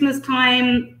at Christmas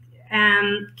time,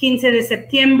 15 de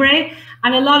septiembre,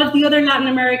 and a lot of the other Latin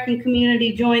American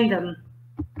community joined them.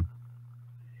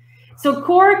 So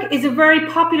Cork is a very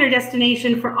popular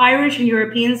destination for Irish and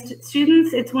European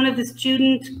students. It's one of the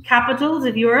student capitals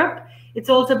of Europe. It's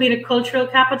also been a cultural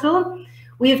capital.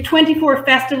 We have 24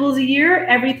 festivals a year,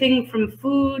 everything from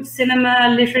food, cinema,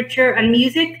 literature, and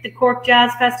music. The Cork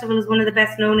Jazz Festival is one of the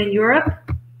best known in Europe.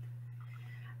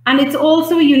 And it's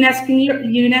also a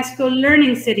UNESCO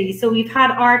learning city. So we've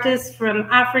had artists from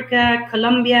Africa,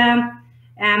 Colombia,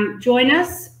 join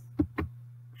us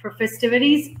for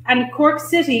festivities. And Cork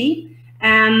City,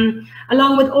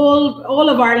 along with all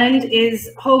of Ireland,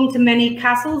 is home to many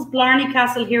castles. Blarney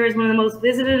Castle here is one of the most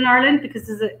visited in Ireland because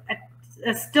there's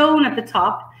a stone at the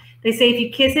top. They say if you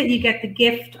kiss it, you get the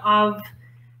gift of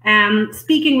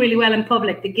speaking really well in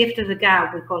public, the gift of the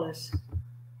gab, we call it.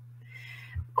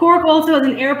 Cork also has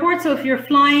an airport, so if you're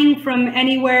flying from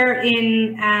anywhere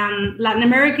in Latin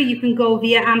America, you can go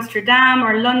via Amsterdam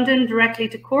or London directly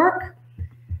to Cork.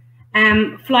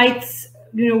 Flights,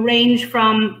 range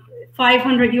from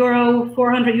 €500,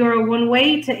 €400 one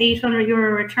way to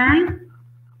 €800 return.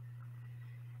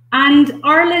 And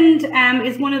Ireland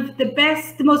is one of the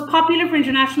most popular for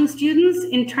international students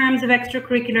in terms of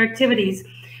extracurricular activities.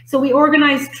 So we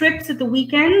organize trips at the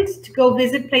weekend to go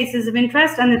visit places of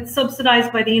interest, and it's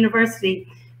subsidized by the university.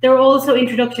 There are also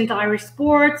introduction to Irish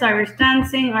sports, Irish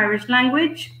dancing, Irish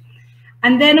language.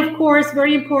 And then, of course,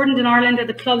 very important in Ireland are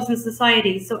the clubs and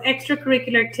societies. So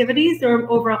extracurricular activities, there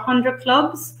are over 100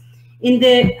 clubs. In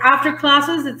the after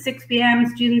classes at 6 p.m,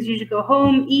 students usually go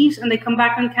home, eat, and they come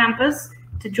back on campus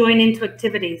to join into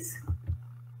activities.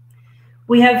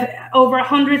 We have over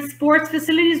 100 sports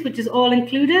facilities, which is all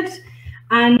included.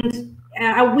 And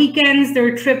at weekends, there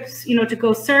are trips, to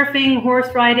go surfing,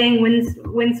 horse riding,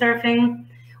 windsurfing.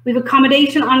 We have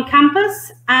accommodation on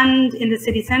campus and in the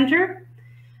city centre.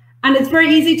 And it's very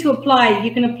easy to apply.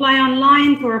 You can apply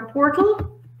online through our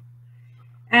portal.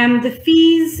 The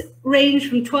fees range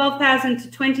from 12,000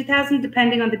 to 20,000,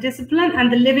 depending on the discipline,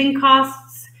 and the living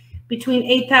costs between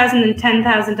 8,000 and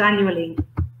 10,000 annually.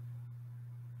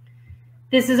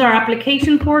 This is our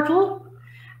application portal.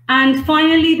 And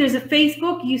finally, there's a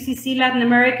Facebook, UCC Latin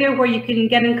America, where you can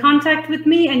get in contact with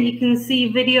me and you can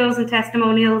see videos and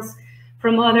testimonials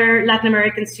from other Latin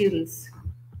American students.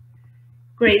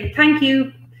 Great, thank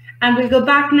you. And we'll go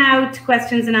back now to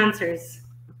questions and answers.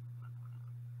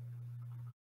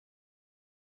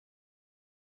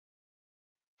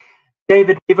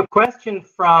 David, we have a question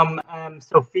from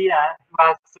Sophia, who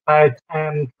asks about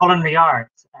culinary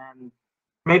arts,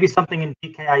 maybe something in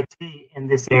DKIT in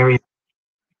this area.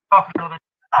 Talk a little bit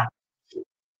about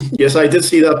that. Yes, I did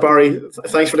see that, Barry.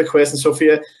 Thanks for the question,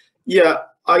 Sophia. Yeah,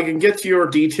 I can get your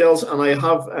details, and I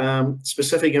have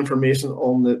specific information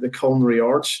on the culinary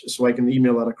arts, so I can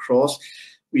email that across.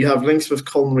 We have links with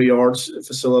culinary arts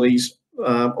facilities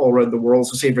all around the world.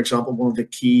 So say, for example, one of the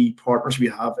key partners we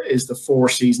have is the Four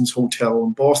Seasons Hotel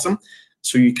in Boston.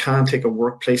 So you can take a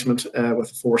work placement with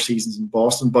the Four Seasons in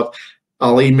Boston, but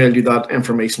I'll email you that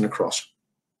information across.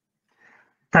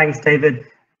 Thanks, David.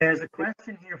 There's a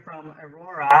question here from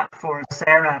Aurora for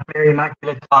Sarah at Mary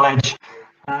Immaculate College.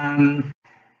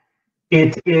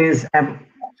 Is there an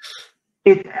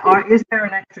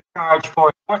extra charge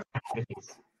for sports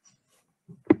activities?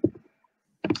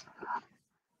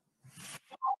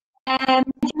 Can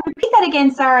you repeat that again?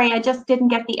 Sorry, I just didn't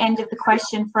get the end of the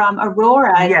question from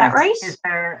Aurora. Is that right? Is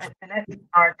there an extra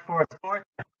charge for sports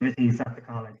activities at the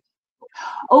college?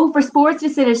 Oh, for sports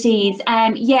facilities,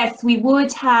 yes, we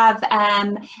would have,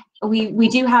 we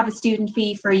do have a student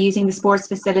fee for using the sports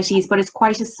facilities, but it's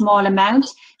quite a small amount.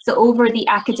 So over the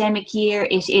academic year,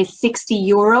 it is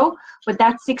 €60, but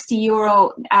that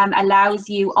 €60 allows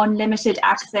you unlimited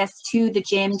access to the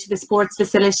gym, to the sports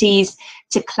facilities,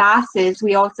 to classes.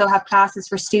 We also have classes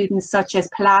for students such as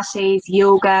Pilates,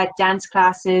 yoga, dance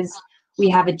classes. We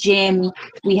have a gym,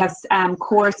 we have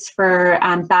courts for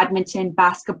badminton,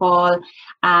 basketball,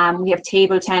 we have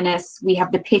table tennis, we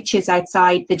have the pitches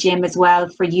outside the gym as well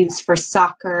for use for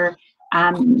soccer,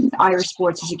 Irish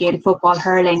sports, educated football,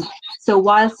 hurling. So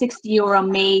while €60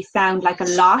 may sound like a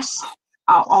lot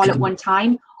all at one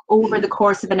time, over the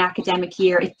course of an academic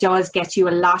year, it does get you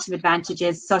a lot of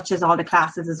advantages, such as all the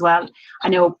classes as well. I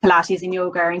know Pilates and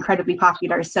yoga are incredibly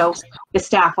popular, so the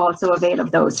staff also avail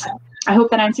of those. I hope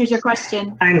that answers your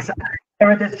question. Thanks.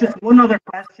 Sarah, there's just one other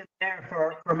question there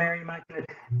for Mary Immaculate.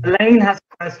 Elaine has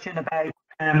a question about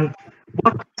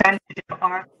what percentage of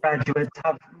art graduates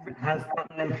has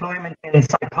gotten employment in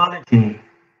psychology?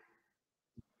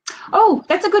 Oh,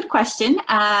 that's a good question.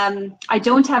 I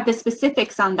don't have the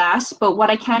specifics on that, but what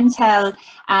I can tell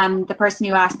the person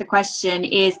who asked the question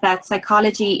is that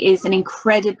psychology is an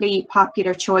incredibly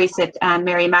popular choice at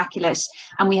Mary Immaculate,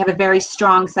 and we have a very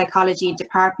strong psychology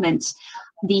department.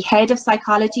 The head of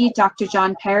psychology, Dr.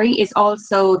 John Perry, is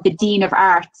also the Dean of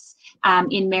Arts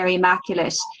in Mary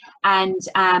Immaculate. And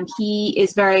he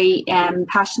is very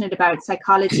passionate about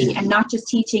psychology, and not just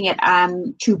teaching it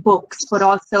through books, but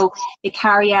also they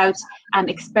carry out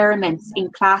experiments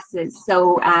in classes.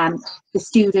 So the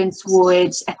students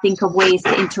would think of ways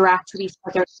to interact with each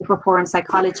other to perform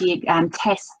psychology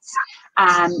tests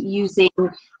using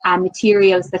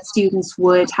materials that students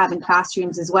would have in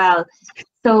classrooms as well.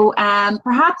 So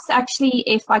perhaps actually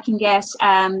if I can get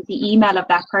the email of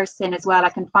that person as well, I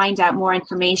can find out more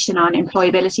information on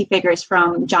employability figures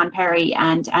from John Perry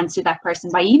and answer that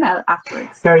person by email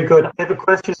afterwards. Very good. I have a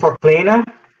question for Plina.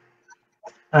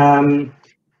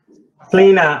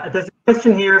 Plina, there's a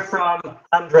question here from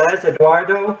Andres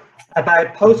Eduardo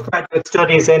about postgraduate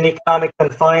studies in economics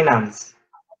and finance.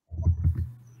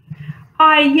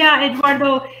 Hi, yeah,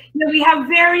 Eduardo. We have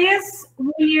various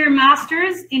one-year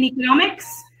masters in economics.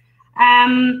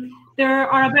 There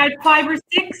are about 5 or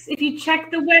 6. If you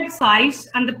check the website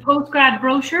and the postgrad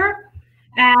brochure,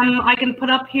 I can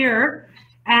put up here,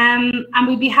 and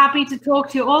we'd be happy to talk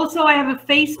to you. Also, I have a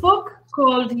Facebook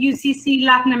called UCC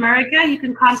Latin America. You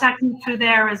can contact me through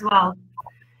there as well.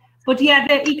 But yeah,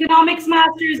 the economics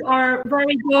masters are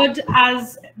very good,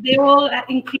 as they all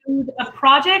include a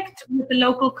project with the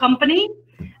local company,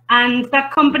 and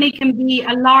that company can be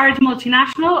a large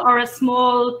multinational or a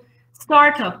small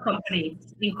startup company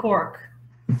in Cork.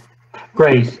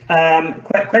 Great.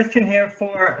 Question here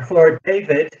for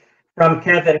David from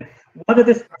Kevin. What are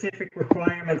the specific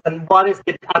requirements and what is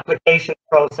the application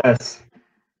process?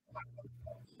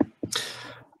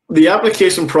 The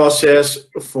application process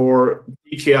for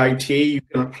DKIT, you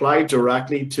can apply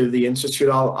directly to the Institute.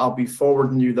 I'll be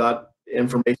forwarding you that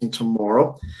information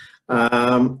tomorrow.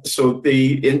 So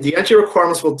the entry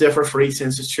requirements will differ for each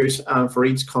institute and for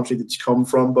each country that you come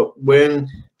from, but when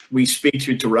we speak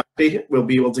to you directly, we'll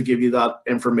be able to give you that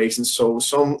information. So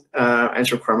some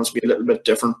entry requirements will be a little bit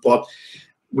different, but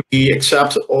we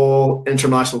accept all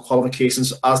international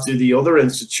qualifications, as do the other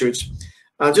institutes.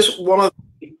 And just one of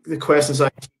the questions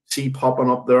I see popping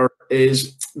up there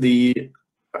is the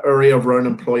area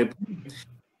around employability.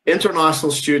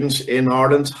 International students in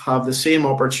Ireland have the same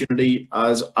opportunity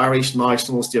as Irish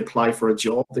nationals to apply for a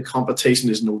job. The competition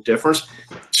is no different.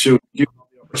 So you have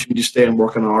the opportunity to stay and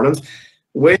work in Ireland.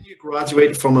 When you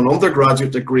graduate from an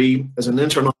undergraduate degree as an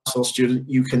international student,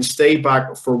 you can stay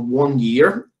back for 1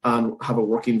 year and have a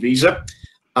working visa.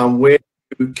 And when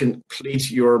you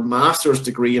complete your master's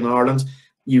degree in Ireland,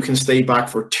 you can stay back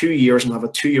for 2 years and have a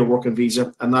 2-year working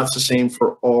visa, and that's the same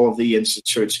for all of the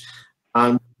institutes.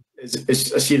 And as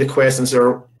I see the questions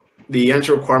there, the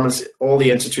entry requirements, all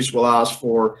the institutes will ask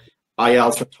for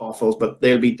IELTS or TOEFL, but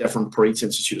they'll be different for each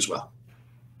institute as well.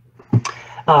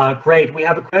 Great. We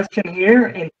have a question here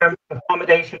in terms of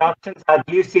accommodation options at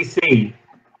UCC.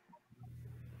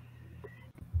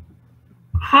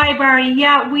 Hi, Barry.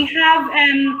 Yeah, we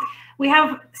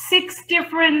have 6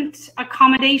 different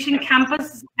accommodation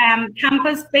campus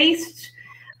based,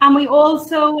 and we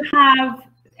also have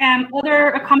other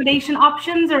accommodation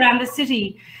options around the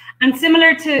city. And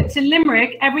similar to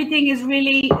Limerick, everything is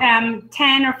really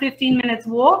 10 or 15 minutes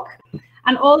walk.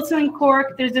 And also in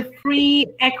Cork, there's a free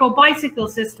eco bicycle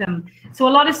system. So a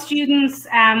lot of students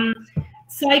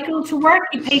cycle to work.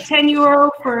 You pay €10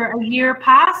 for a year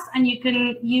pass, and you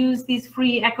can use these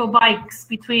free eco bikes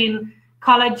between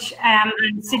college and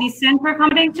city centre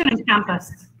accommodation and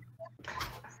campus.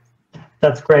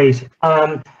 That's great.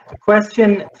 A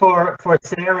question for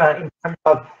Sarah in terms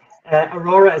of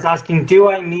Aurora is asking, do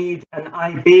I need an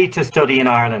IB to study in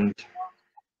Ireland?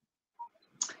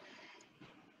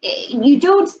 You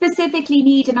don't specifically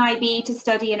need an IB to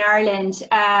study in Ireland.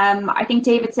 I think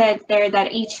David said there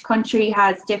that each country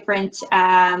has different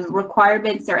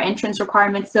requirements or entrance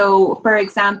requirements. So, for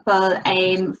example,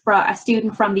 for a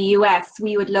student from the US,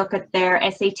 we would look at their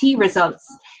SAT results.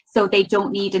 So they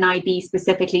don't need an IB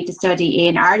specifically to study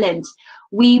in Ireland.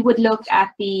 we would look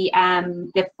at the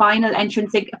final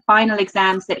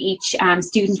exams that each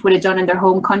student would have done in their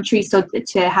home country, so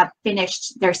to have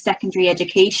finished their secondary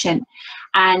education.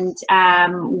 And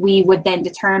we would then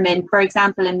determine, for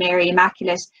example, in Mary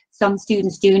Immaculate, some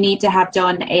students do need to have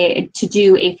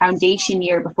do a foundation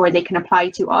year before they can apply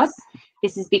to us.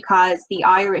 This is because the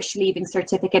Irish Leaving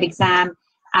Certificate exam,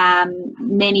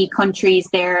 many countries,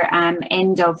 their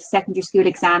end of secondary school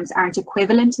exams aren't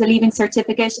equivalent to the Leaving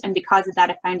Certificate, and because of that,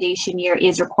 a foundation year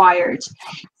is required.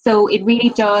 So it really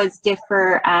does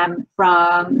differ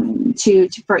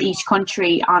for each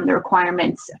country on the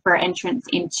requirements for entrance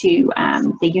into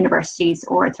the universities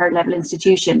or third level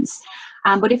institutions.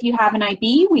 But if you have an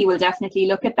IB, we will definitely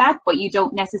look at that, but you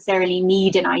don't necessarily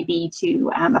need an IB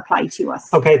to apply to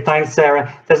us. Okay, thanks,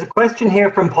 Sarah. There's a question here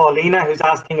from Paulina who's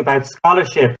asking about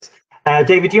scholarships.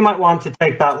 David, you might want to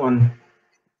take that one.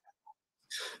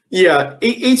 Yeah,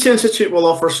 each institute will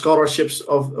offer scholarships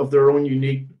of their own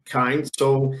unique kind.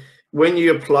 So when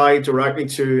you apply directly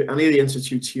to any of the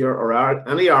institutes here or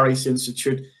any Irish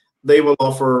institute, they will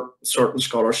offer certain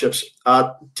scholarships.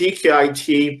 At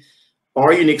DKIT,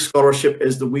 our unique scholarship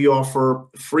is that we offer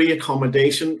free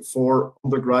accommodation for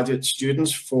undergraduate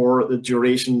students for the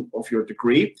duration of your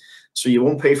degree. So you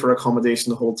won't pay for accommodation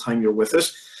the whole time you're with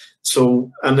us.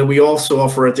 So, and then we also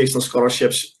offer additional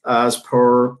scholarships as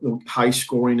per high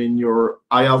scoring in your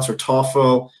IELTS or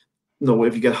TOEFL.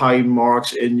 If you get high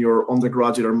marks in your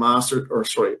undergraduate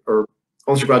or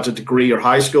undergraduate degree or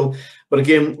high school. But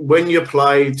again, when you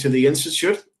apply to the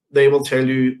institute, they will tell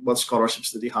you what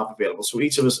scholarships that they have available. So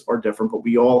each of us are different, but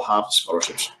we all have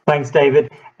scholarships. Thanks,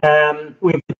 David.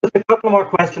 We've just a couple more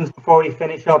questions before we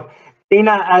finish up.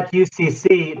 Dina at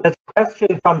UCC, there's a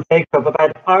question from Jacob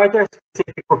about, are there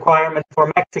specific requirements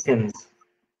for Mexicans?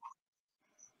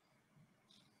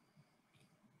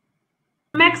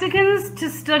 Mexicans to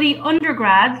study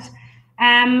undergrad,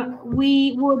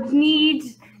 we would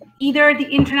need either the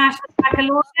International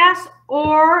Baccalaureate,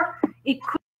 or it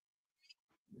could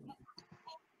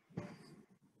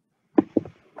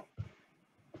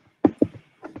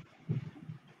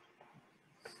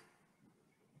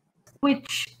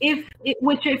which if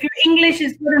your English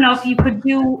is good enough, you could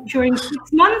do during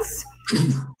 6 months.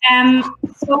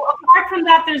 So apart from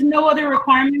that, there's no other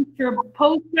requirements. For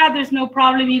postgrad, there's no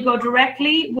problem. You go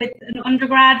directly with an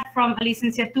undergrad from a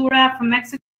licenciatura from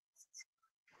Mexico.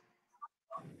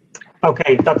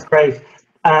 Okay, that's great.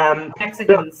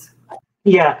 Mexicans.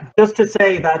 Yeah, just to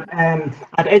say that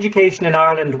at Education in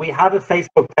Ireland, we have a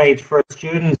Facebook page for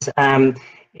students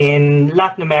in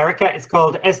Latin America. It's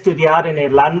called Estudiar en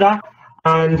Irlanda.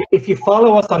 And if you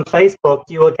follow us on Facebook,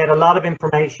 you will get a lot of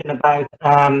information about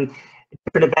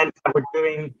different events that we're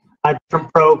doing,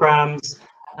 different programs,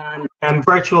 and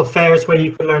virtual fairs where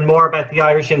you can learn more about the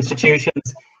Irish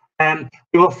institutions.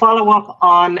 We will follow up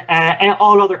on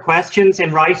all other questions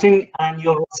in writing, and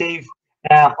you'll receive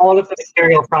all of the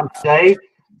material from today.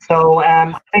 So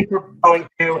I think we're going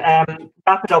to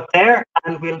wrap it up there,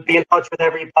 and we'll be in touch with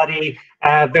everybody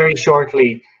very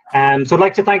shortly. So I'd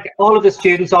like to thank all of the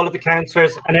students, all of the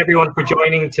counsellors, and everyone for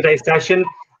joining today's session,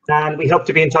 and we hope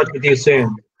to be in touch with you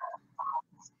soon.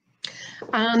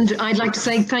 And I'd like to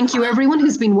say thank you everyone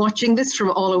who's been watching this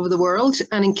from all over the world.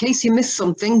 And in case you missed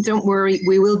something, don't worry,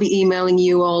 we will be emailing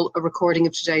you all a recording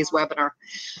of today's webinar.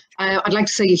 I'd like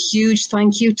to say a huge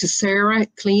thank you to Sarah,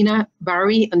 Cliona,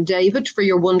 Barry and David for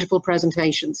your wonderful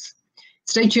presentations.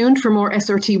 Stay tuned for more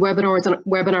SRT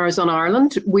webinars on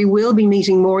Ireland. We will be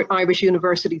meeting more Irish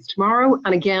universities tomorrow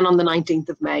and again on the 19th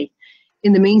of May.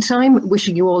 In the meantime,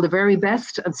 wishing you all the very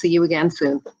best and see you again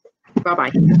soon.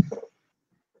 Bye-bye.